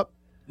yourself up.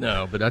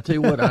 No, but I tell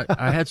you what,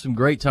 I had some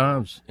great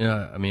times.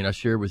 I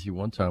shared with you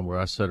one time where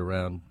I sat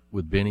around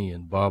with Benny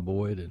and Bob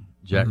Boyd and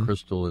Jack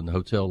Cristil in the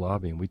hotel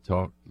lobby, and we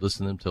talked,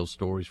 listened to them tell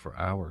stories for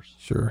hours.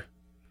 Sure.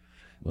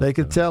 But, they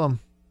could tell them.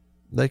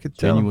 They could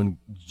tell them.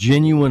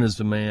 Genuine as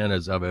a man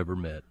as I've ever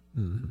met.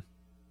 Mm-hmm.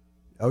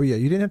 Oh, yeah.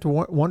 You didn't have to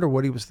wonder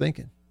what he was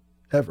thinking,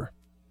 ever.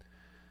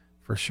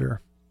 For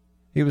sure.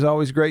 He was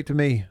always great to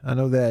me. I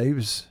know that. He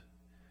was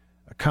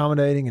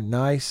accommodating and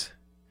nice.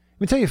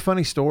 Let me tell you a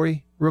funny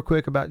story real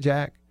quick about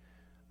Jack,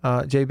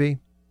 JB.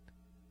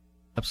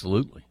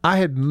 Absolutely. I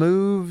had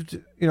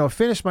moved,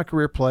 finished my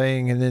career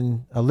playing, and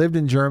then I lived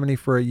in Germany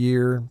for a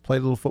year, played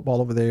a little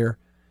football over there,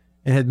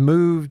 and had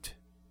moved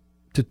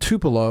to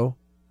Tupelo.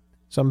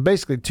 So I'm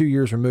basically 2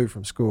 years removed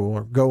from school,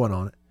 or going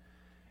on it,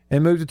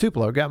 and moved to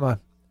Tupelo. Got my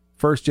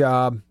first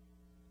job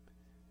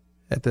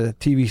at the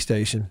TV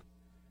station.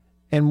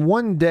 And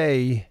one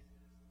day,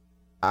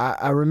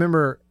 I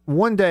remember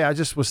one day I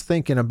just was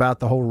thinking about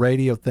the whole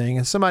radio thing,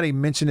 and somebody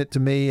mentioned it to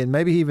me, and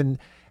maybe even,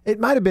 it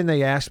might have been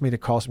they asked me to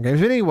call some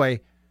games. But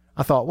anyway,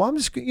 I thought, well, I'm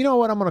just, I'm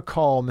going to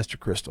call Mr.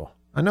 Cristil.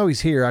 I know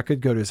he's here. I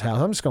could go to his house.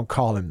 I'm just going to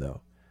call him,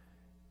 though.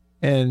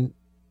 And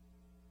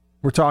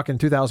we're talking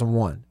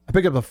 2001. I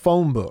picked up the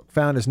phone book,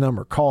 found his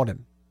number, called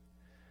him,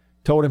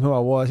 told him who I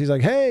was. He's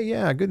like, hey,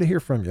 yeah, good to hear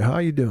from you. How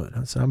you doing?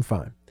 I said, I'm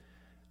fine.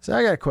 So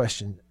I got a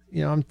question.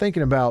 I'm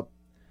thinking about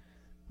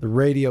the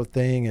radio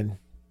thing, and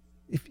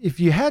if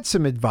you had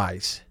some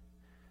advice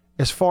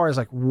as far as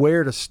like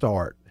where to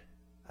start.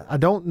 I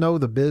don't know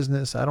the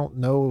business. I don't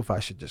know if I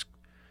should just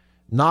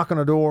knock on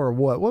a door or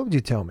what would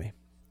you tell me?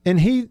 And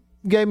he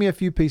gave me a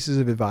few pieces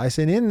of advice,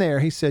 and in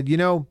there he said,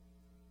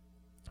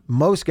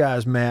 most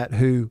guys, Matt,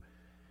 who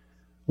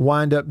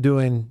wind up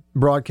doing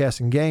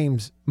broadcasting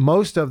games,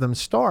 most of them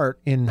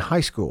start in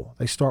high school.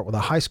 They start with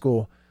a high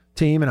school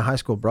team and a high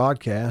school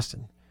broadcast.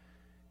 And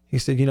he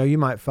said, you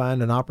might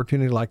find an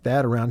opportunity like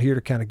that around here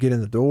to kind of get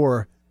in the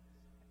door.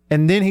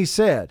 And then he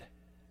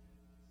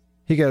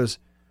goes,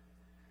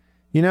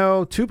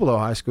 Tupelo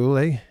High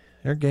School,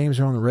 their games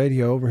are on the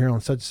radio over here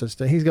on such and such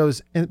day. He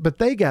goes, but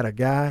they got a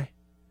guy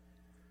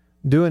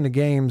doing the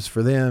games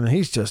for them, and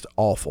he's just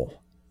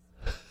awful.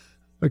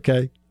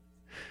 Okay.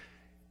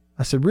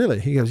 I said, really?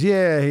 He goes,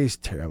 yeah, he's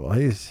terrible.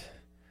 He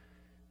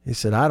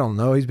said, I don't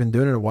know. He's been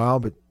doing it a while,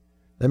 but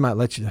they might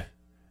let you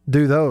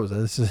do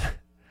those.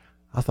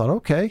 I thought,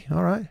 okay,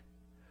 all right.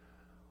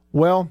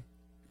 Well,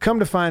 come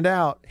to find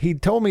out, he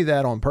told me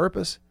that on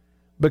purpose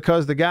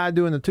because the guy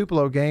doing the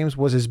Tupelo games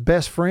was his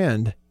best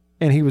friend,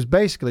 and he was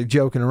basically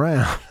joking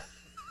around.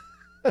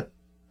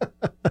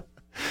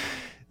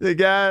 The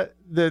guy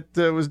that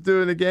was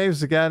doing the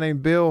games, the guy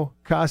named Bill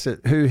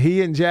Cossett, who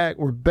he and Jack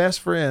were best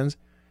friends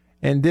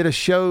and did a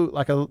show,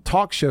 like a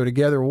talk show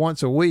together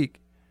once a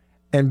week,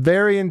 and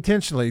very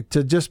intentionally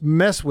to just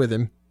mess with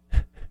him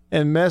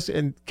and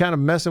kind of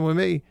messing with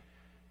me.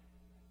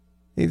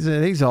 He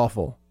said, he's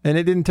awful. And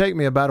it didn't take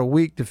me about a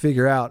week to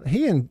figure out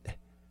he and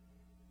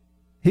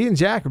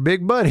Jack are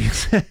big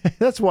buddies.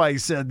 That's why he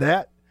said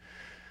that.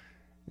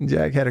 And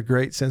Jack had a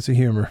great sense of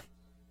humor.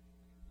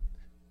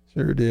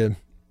 Sure did.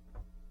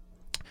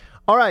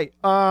 All right.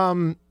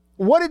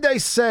 What did they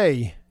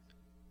say?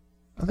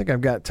 I think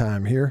I've got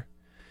time here.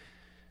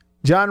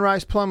 John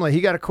Rice Plumlee,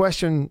 he got a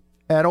question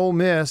at Ole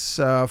Miss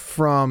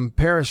from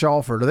Parrish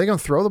Alford. Are they going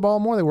to throw the ball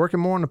more? Are they working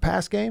more on the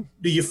pass game?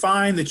 Do you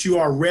find that you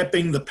are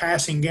repping the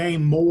passing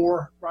game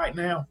more right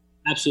now?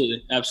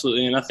 Absolutely.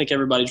 Absolutely. And I think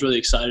everybody's really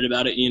excited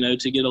about it,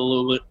 to get a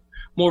little bit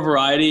more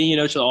variety,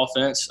 to the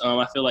offense.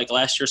 I feel like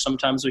last year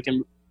sometimes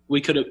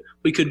we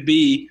could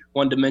be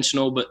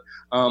one-dimensional, but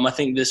I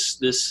think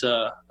this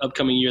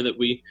upcoming year that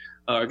we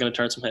are going to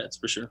turn some heads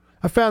for sure.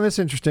 I found this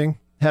interesting.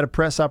 Had a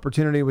press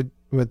opportunity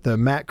with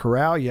Matt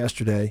Corral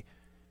yesterday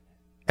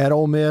at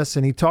Ole Miss,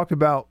 and he talked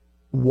about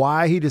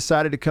why he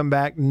decided to come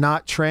back,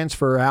 not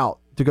transfer out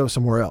to go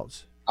somewhere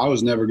else. I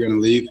was never going to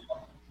leave.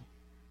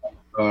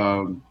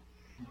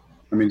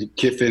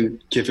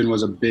 Kiffin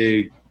was a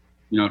big,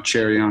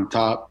 cherry on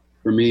top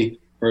for me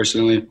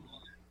personally.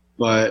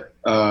 But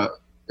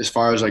as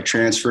far as like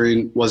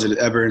transferring, was it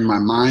ever in my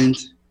mind?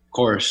 Of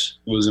course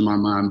it was in my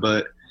mind,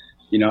 but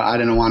I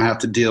didn't want to have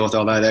to deal with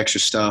all that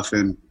extra stuff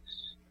and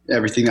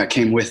everything that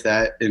came with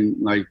that. And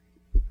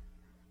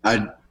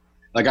I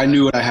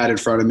knew what I had in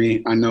front of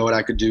me. I know what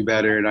I could do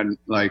better. And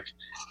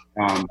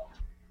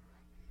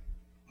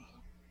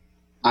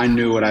I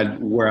knew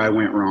where I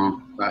went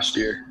wrong last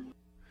year.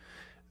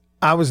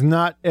 I was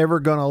not ever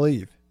going to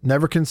leave.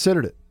 Never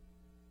considered it.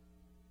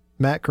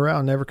 Matt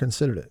Corral never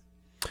considered it.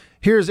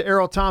 Here's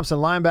Errol Thompson,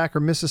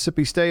 linebacker,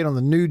 Mississippi State, on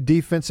the new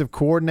defensive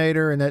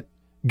coordinator and that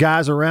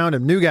guys around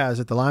him, new guys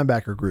at the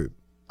linebacker group.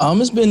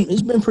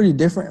 It's been pretty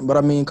different, but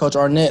Coach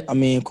Arnett,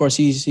 of course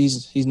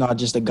he's not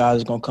just a guy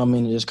that's gonna come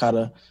in and just kind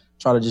of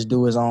try to just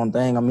do his own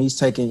thing. He's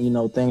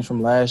taking things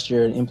from last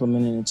year and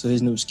implementing it into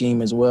his new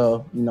scheme as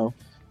well.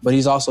 But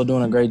he's also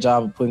doing a great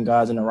job of putting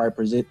guys in the right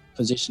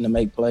position to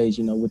make plays,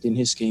 within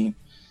his scheme.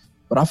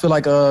 But I feel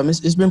like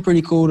it's been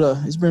pretty cool to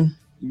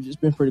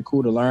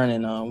learn,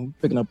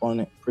 and picking up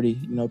on it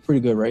pretty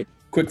good rate.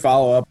 Quick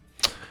follow-up.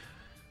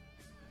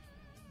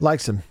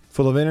 Likes him.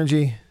 Full of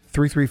energy.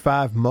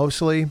 3-3-5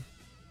 mostly.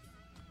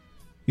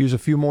 Use a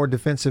few more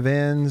defensive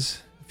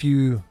ends, a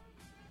few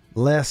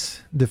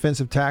less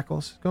defensive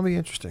tackles. It's going to be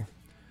interesting.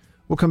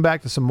 We'll come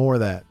back to some more of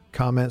that.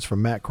 Comments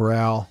from Matt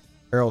Corral,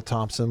 Errol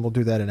Thompson. We'll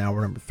do that in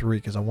hour number 3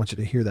 because I want you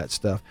to hear that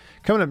stuff.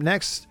 Coming up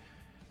next,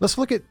 let's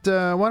look at,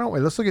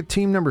 let's look at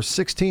team number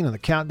 16 on the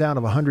countdown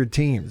of 100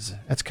 teams.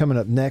 That's coming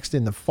up next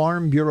in the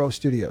Farm Bureau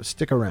studios.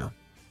 Stick around.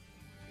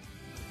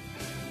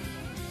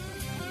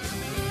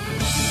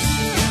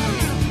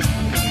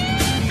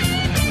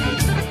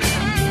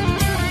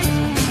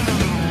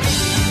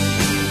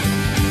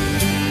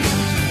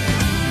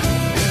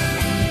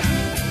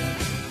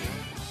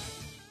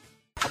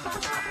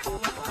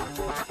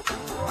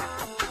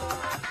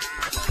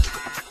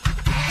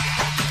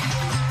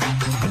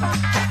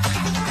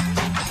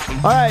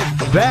 All right,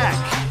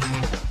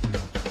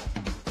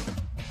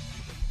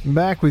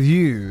 back with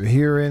you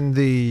here in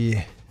the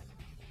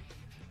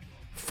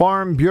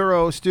Farm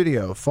Bureau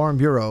studio. Farm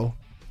Bureau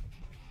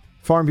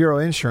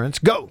Insurance.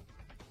 Go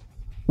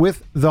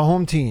with the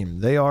home team.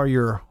 They are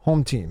your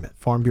home team at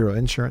Farm Bureau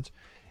Insurance.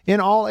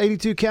 In all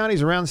 82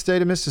 counties around the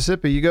state of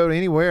Mississippi, you go to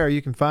anywhere,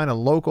 you can find a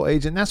local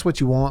agent. That's what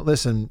you want.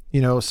 Listen,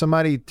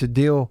 somebody to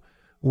deal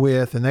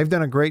with, and they've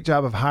done a great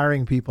job of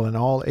hiring people in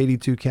all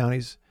 82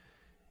 counties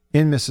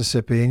in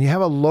Mississippi, and you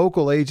have a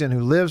local agent who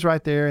lives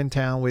right there in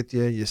town with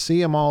you. You see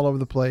them all over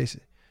the place.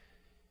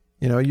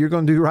 You're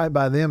going to do right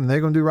by them, and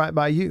they're going to do right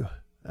by you.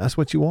 That's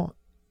what you want.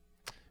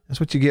 That's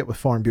what you get with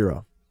Farm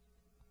Bureau.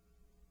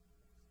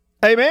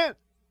 Amen.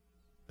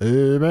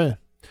 Amen.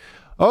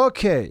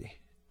 Okay.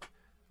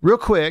 Real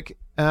quick,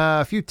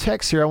 a few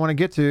texts here I want to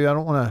get to. I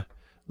don't want to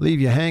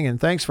leave you hanging.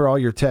 Thanks for all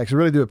your texts. I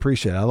really do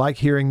appreciate it. I like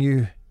hearing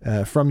you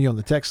from you on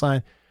the text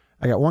line.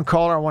 I got one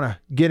caller I want to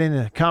get in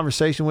a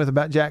conversation with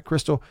about Jack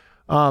Cristil,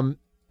 and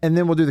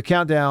then we'll do the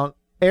countdown.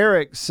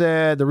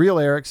 The real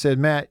Eric said,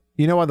 Matt,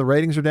 you know why the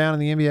ratings are down in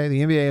the NBA?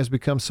 The NBA has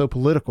become so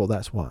political,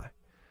 that's why.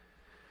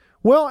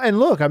 Well, and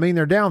look, I mean,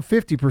 they're down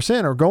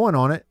 50% or going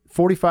on it,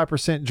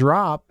 45%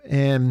 drop.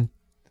 And,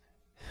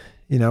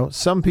 you know,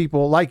 some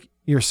people like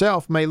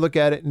yourself may look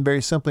at it and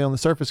very simply on the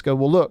surface go,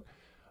 well, look,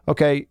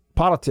 okay,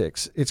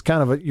 politics, it's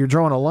kind of you're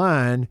drawing a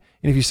line.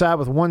 And if you side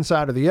with one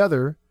side or the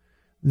other,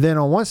 then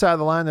on one side of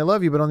the line, they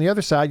love you, but on the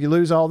other side, you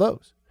lose all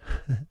those.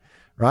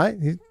 Right?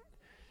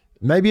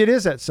 Maybe it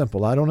is that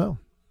simple. I don't know.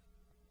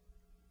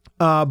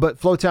 But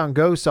Flowtown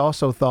Ghosts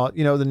also thought,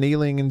 you know, the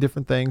kneeling and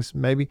different things,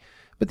 maybe.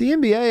 But the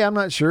NBA, I'm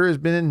not sure, has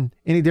been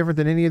any different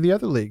than any of the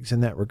other leagues in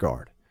that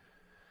regard.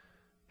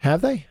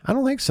 Have they? I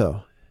don't think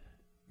so.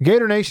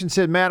 Gator Nation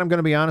said, Matt, I'm going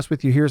to be honest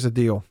with you. Here's the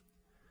deal.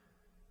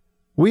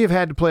 We have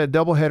had to play a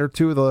doubleheader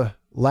 2 of the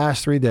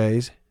last 3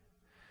 days.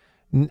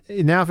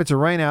 Now, if it's a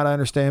rain out, I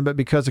understand. But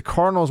because the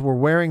Cardinals were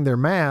wearing their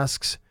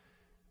masks,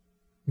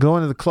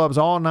 going to the clubs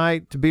all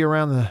night to be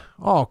around the,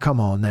 oh, come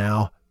on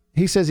now.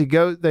 He says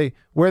they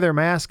wear their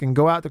mask and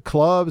go out to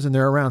clubs and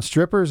they're around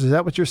strippers. Is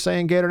that what you're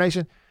saying, Gator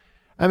Nation?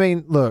 I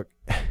mean, look,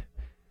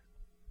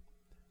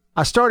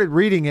 I started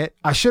reading it.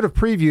 I should have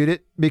previewed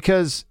it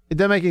because it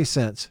doesn't make any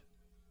sense.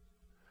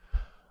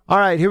 All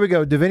right, here we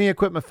go. Davini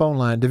Equipment phone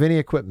line. Davini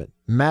Equipment,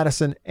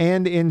 Madison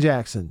and in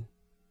Jackson.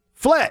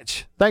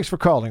 Fletch, thanks for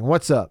calling.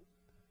 What's up?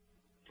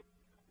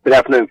 Good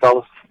afternoon,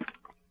 fellas.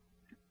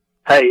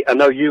 Hey, I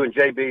know you and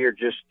JB are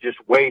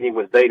just waiting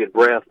with bated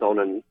breath on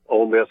an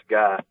Ole Miss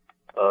guy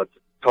to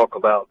talk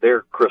about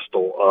their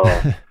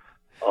Cristil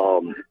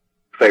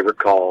favorite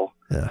call.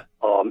 Yeah.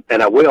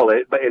 And I will,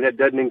 and it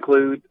doesn't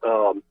include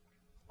an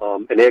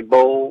Egg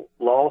Bowl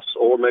loss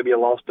or maybe a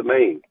loss to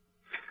Maine.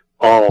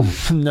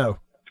 No.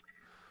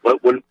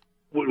 But when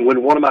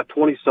one of my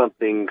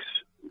 20-somethings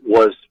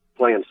was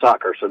playing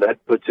soccer, so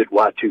that puts it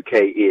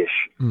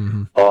Y2K-ish,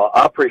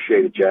 I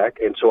appreciated Jack,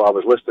 and so I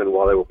was listening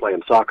while they were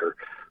playing soccer.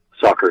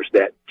 Soccer's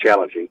that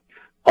challenging.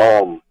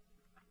 I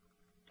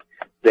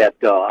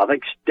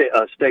think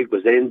State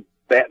was in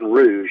Baton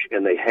Rouge,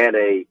 and they had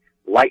a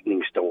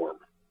lightning storm.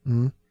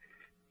 Mm-hmm.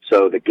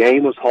 So the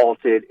game was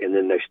halted, and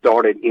then they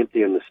started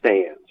emptying the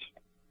stands.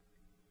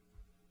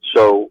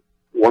 So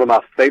one of my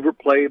favorite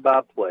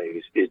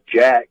play-by-plays is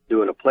Jack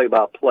doing a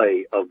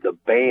play-by-play of the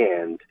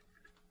band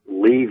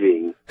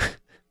leaving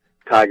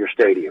Tiger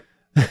Stadium.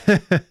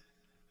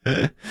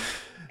 and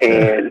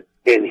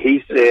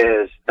he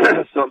says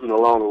something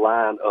along the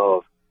line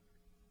of,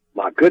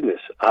 my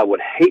goodness, I would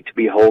hate to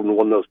be holding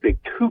one of those big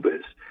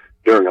tubas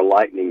during a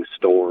lightning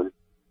storm.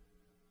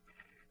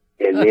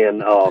 And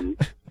then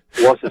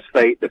what's his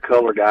fate, the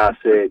color guy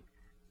said,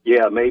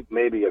 yeah,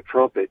 maybe a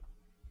trumpet.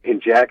 And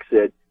Jack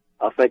said,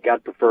 I think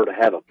I'd prefer to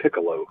have a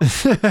piccolo.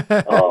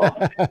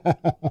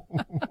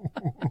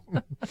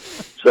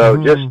 So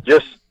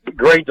just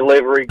great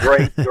delivery,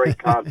 great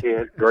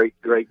content,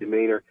 great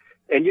demeanor.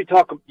 And you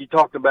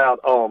talked about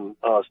Larry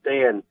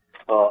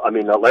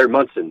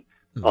Munson.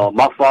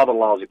 My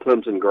father-in-law is a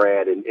Clemson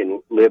grad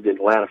and lived in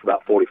Atlanta for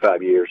about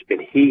 45 years,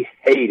 and he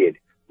hated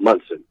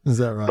Munson. Is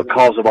that right?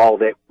 Because of all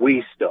that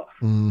we stuff.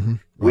 Mm-hmm.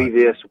 We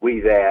this,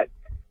 we that.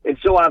 And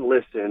so I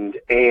listened,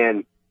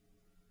 and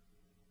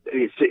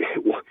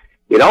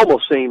it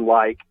almost seemed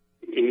like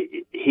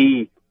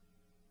he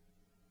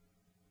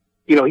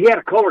had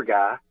a color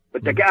guy,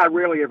 but the guy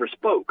rarely ever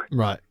spoke.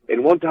 Right.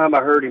 And one time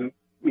I heard him,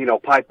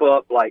 pipe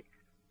up like,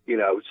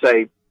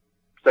 say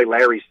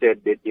Larry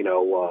said that,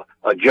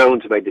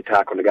 Jones made the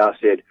tackle, and the guy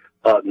said,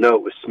 no,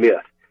 it was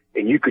Smith.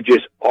 And you could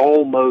just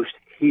almost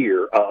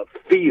feel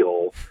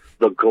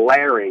the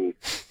glaring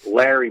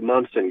Larry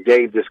Munson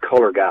gave this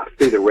color guy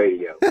through the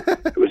radio.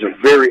 It was a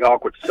very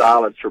awkward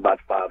silence for about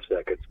 5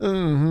 seconds.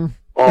 Mm-hmm.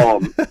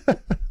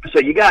 So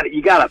you got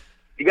to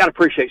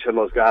appreciate some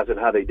of those guys and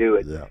how they do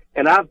it. Yeah.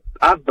 And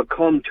I've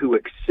become to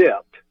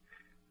accept.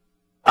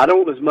 I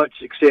don't as much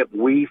accept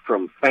we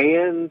from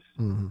fans,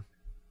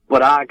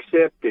 but I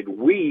accepted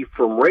we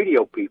from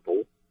radio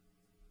people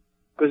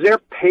because they're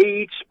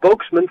paid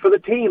spokesmen for the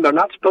team. They're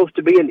not supposed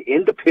to be an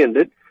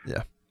independent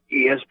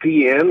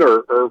ESPN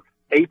or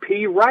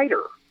AP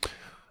writer.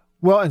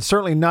 Well, and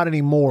certainly not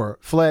anymore,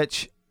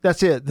 Fletch.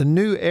 That's it. The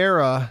new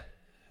era,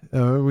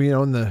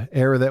 in the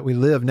era that we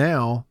live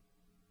now,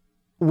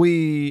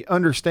 we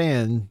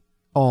understand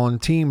on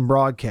team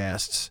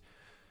broadcasts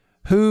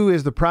who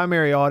is the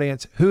primary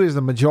audience, who is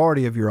the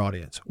majority of your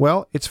audience.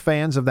 Well, it's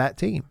fans of that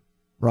team,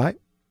 right?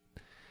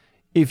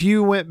 If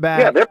you went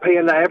back... Yeah, they're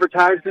paying the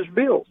advertisers'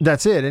 bills.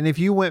 That's it. And if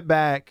you went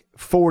back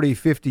 40,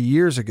 50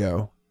 years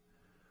ago,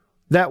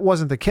 that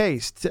wasn't the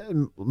case.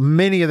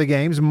 Many of the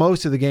games,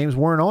 most of the games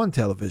weren't on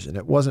television.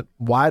 It wasn't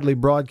widely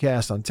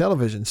broadcast on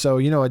television. So,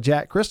 a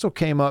Jack Cristil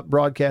came up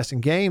broadcasting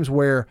games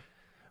where,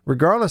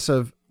 regardless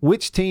of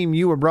which team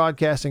you were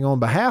broadcasting on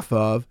behalf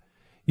of,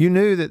 you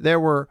knew that there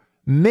were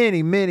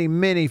many, many,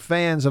 many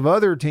fans of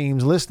other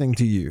teams listening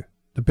to you,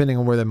 depending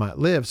on where they might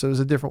live. So it was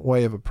a different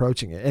way of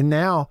approaching it. And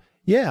now,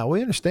 yeah, we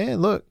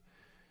understand. Look,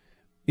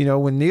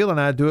 when Neil and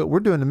I do it,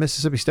 we're doing the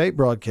Mississippi State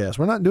broadcast.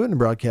 We're not doing the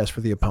broadcast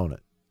for the opponent.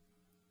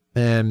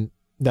 And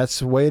that's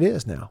the way it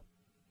is now.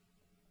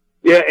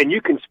 Yeah, and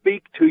you can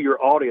speak to your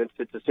audience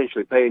that's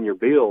essentially paying your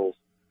bills,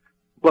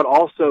 but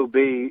also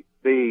be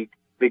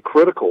be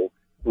critical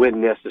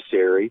when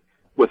necessary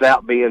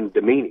without being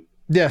demeaning.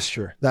 Yes,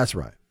 sure. That's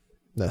right.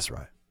 That's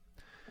right.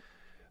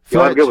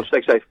 Y'all have a good one.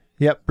 Stay safe.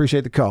 Yep.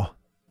 Appreciate the call.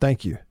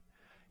 Thank you.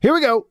 Here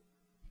we go.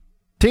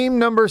 Team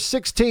number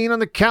 16 on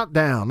the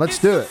countdown. Let's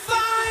do it.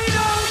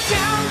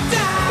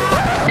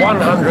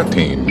 100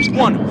 teams.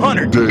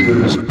 100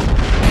 days.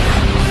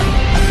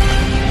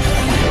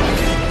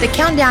 The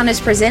countdown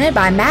is presented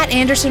by Matt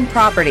Anderson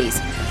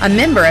Properties, a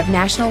member of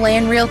National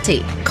Land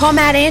Realty. Call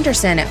Matt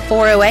Anderson at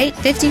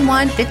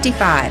 408-5155.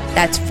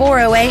 That's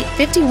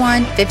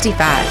 408-5155.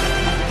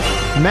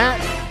 Matt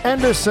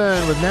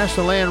Anderson with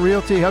National Land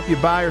Realty, help you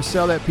buy or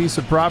sell that piece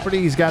of property.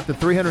 He's got the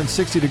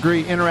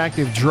 360-degree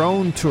interactive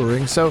drone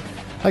touring. So,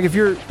 like if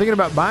you're thinking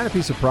about buying a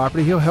piece of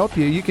property, he'll help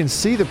you. You can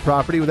see the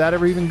property without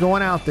ever even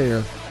going out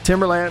there.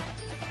 Timberland,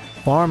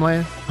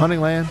 farmland,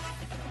 hunting land,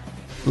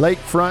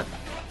 lakefront.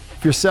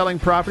 If you're selling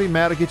property,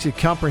 Matt will get you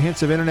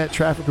comprehensive internet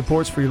traffic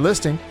reports for your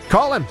listing.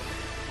 Call him.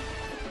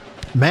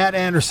 Matt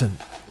Anderson,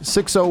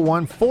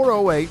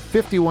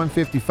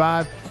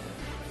 601-408-5155,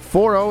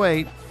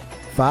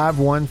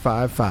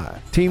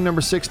 408-5155. Team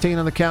number 16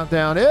 on the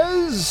countdown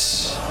is...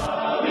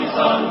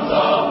 Sons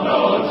of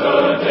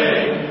Notre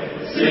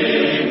Dame,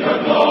 sing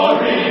her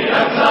glory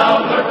and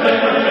sound her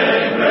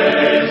clarion,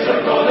 raise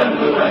her golden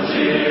blue and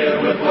cheer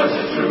with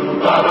voices true,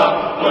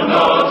 rah-rah, for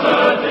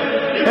Notre Dame.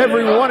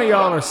 Every one of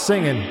y'all are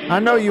singing. I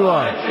know you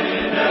are.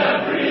 In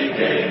every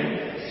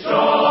game,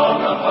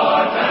 strong of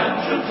heart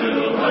and true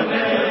to her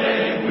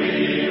name,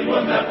 we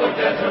will never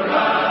forget her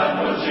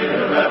and will cheer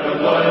her ever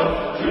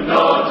loyal to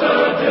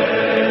Notre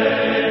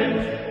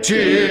Dame.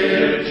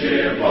 Cheer,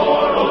 cheer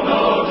for old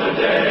Notre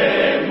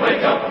Dame.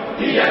 Wake up,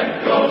 the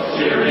echoes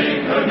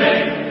cheering her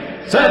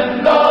name.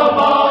 Send the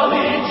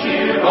volley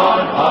cheer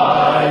on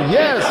high.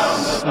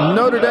 Yes,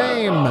 Notre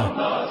Dame.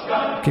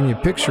 Can you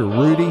picture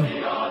Rudy?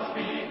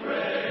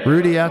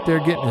 Rudy out there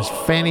getting his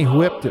fanny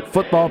whipped at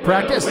football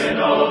practice. Win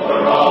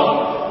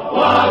overall,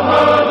 while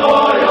her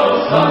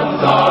loyal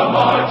sons are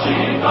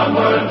marching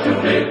onward to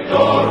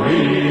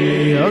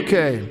victory.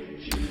 Okay.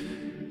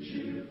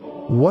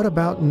 What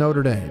about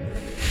Notre Dame?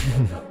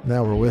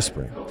 Now we're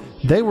whispering.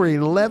 They were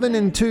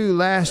 11-2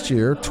 last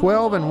year,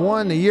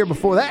 12-1 the year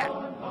before that.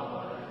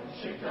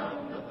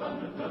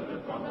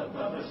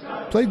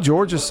 Played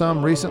Georgia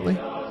some recently.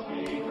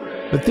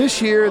 But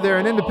this year, they're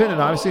an independent,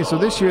 obviously, so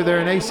this year they're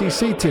an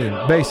ACC team,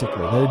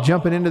 basically. They're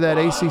jumping into that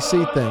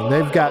ACC thing.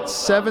 They've got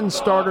 7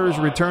 starters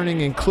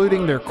returning,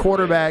 including their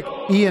quarterback,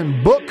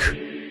 Ian Book,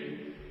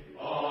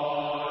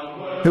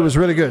 who was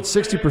really good.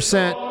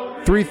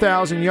 60%,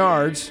 3,000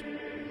 yards.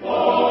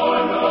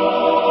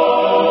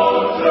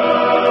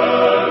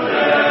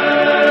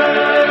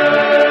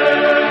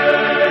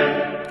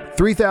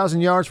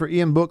 3,000 yards for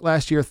Ian Book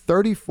last year,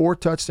 34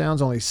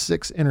 touchdowns, only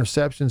 6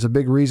 interceptions, a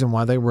big reason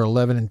why they were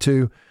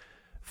 11-2.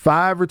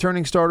 5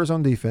 returning starters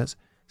on defense,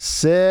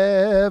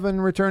 7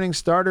 returning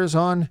starters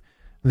on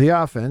the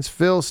offense.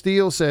 Phil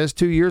Steele says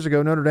 2 years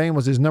ago Notre Dame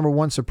was his number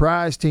 1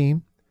 surprise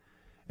team,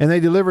 and they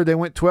delivered. They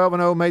went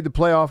 12-0, made the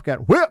playoff,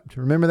 got whipped.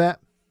 Remember that?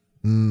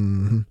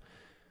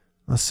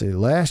 Let's see.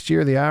 Last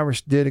year the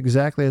Irish did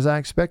exactly as I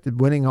expected,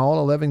 winning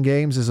all 11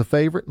 games as a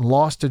favorite and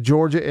lost to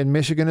Georgia and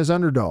Michigan as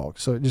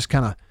underdogs. So it just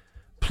kind of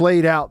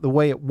played out the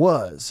way it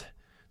was,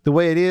 the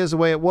way it is, the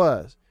way it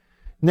was.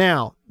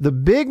 Now, the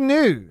big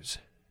news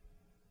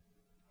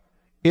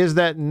is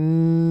that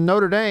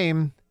Notre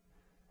Dame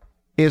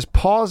is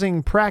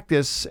pausing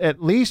practice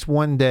at least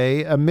one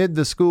day amid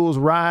the school's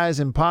rise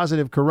in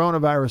positive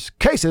coronavirus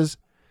cases.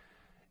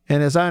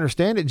 And as I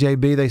understand it,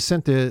 JB, they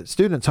sent the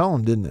students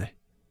home, didn't they?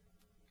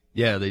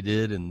 Yeah, they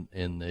did, and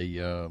they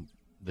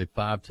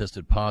 5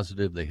 tested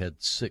positive. They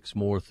had 6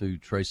 more through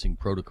tracing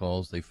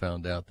protocols. They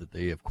found out that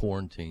they have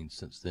quarantined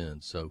since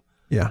then. So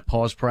yeah,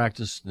 pause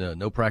practice,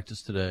 no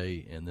practice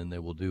today, and then they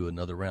will do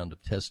another round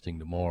of testing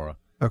tomorrow.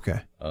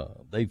 Okay.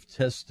 They've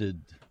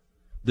tested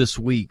this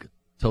week a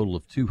total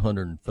of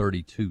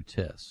 232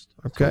 tests.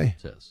 Okay.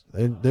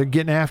 They're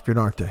getting after it,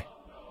 aren't they?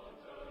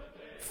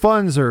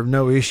 Funds are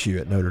no issue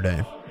at Notre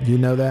Dame. Do you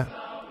know that?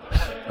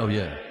 Oh,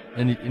 yeah.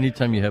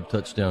 Anytime you have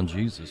touchdown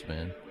Jesus,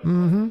 man.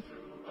 Mm-hmm.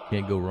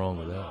 Can't go wrong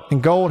with that.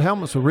 And gold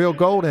helmets with real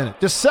gold in it.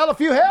 Just sell a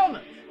few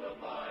helmets.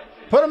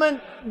 Put them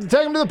in,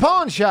 take them to the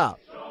pawn shop.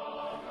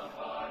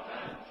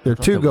 They're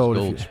too gold.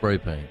 Gold spray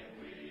paint.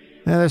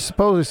 Yeah, there's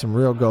supposedly some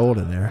real gold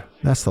in there.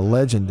 That's the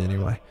legend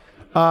anyway.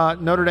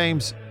 Notre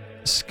Dame's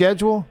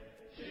schedule,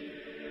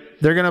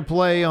 they're going to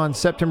play on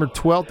September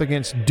 12th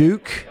against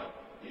Duke.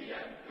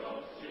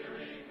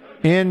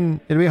 It'll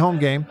be a home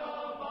game.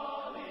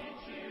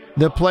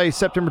 They'll play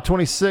September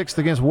 26th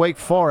against Wake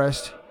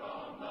Forest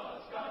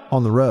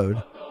on the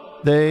road.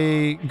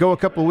 They go a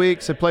couple of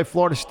weeks. They play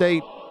Florida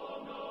State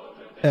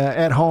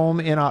at home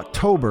in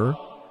October.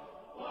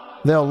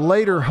 They'll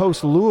later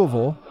host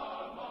Louisville.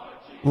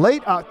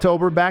 Late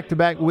October,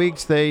 back-to-back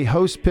weeks, they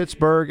host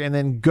Pittsburgh and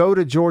then go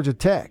to Georgia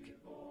Tech.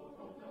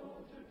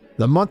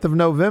 The month of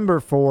November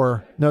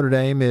for Notre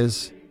Dame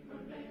is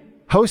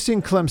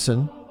hosting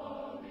Clemson,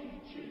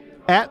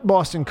 at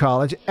Boston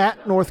College,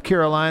 at North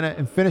Carolina,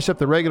 and finish up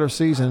the regular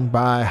season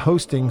by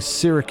hosting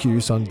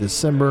Syracuse on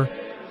December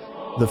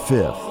the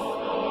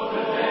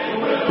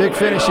 5th. Big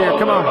finish here.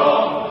 Come on.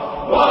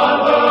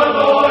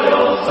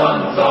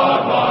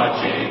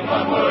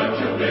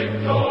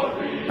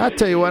 I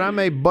tell you what, I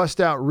may bust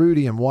out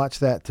Rudy and watch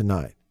that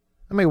tonight.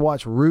 I may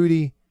watch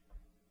Rudy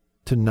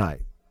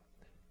tonight.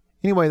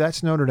 Anyway,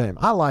 that's Notre Dame.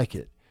 I like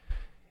it.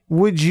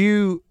 Would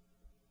you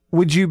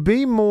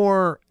be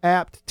more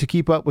apt to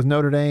keep up with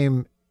Notre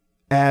Dame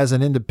as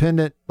an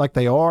independent like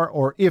they are,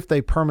 or if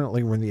they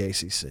permanently win the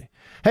ACC?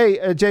 Hey,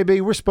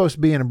 JB, we're supposed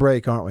to be in a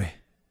break, aren't we?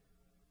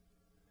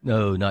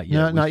 No, not yet.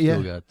 No, not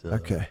yet?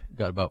 Okay.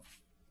 Got about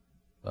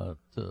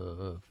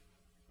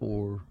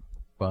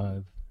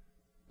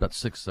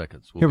 6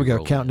 seconds. Here we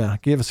go. Countdown.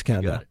 Give us a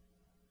countdown.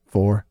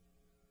 4,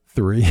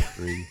 3.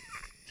 3,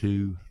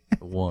 2,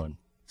 1.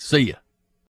 See ya.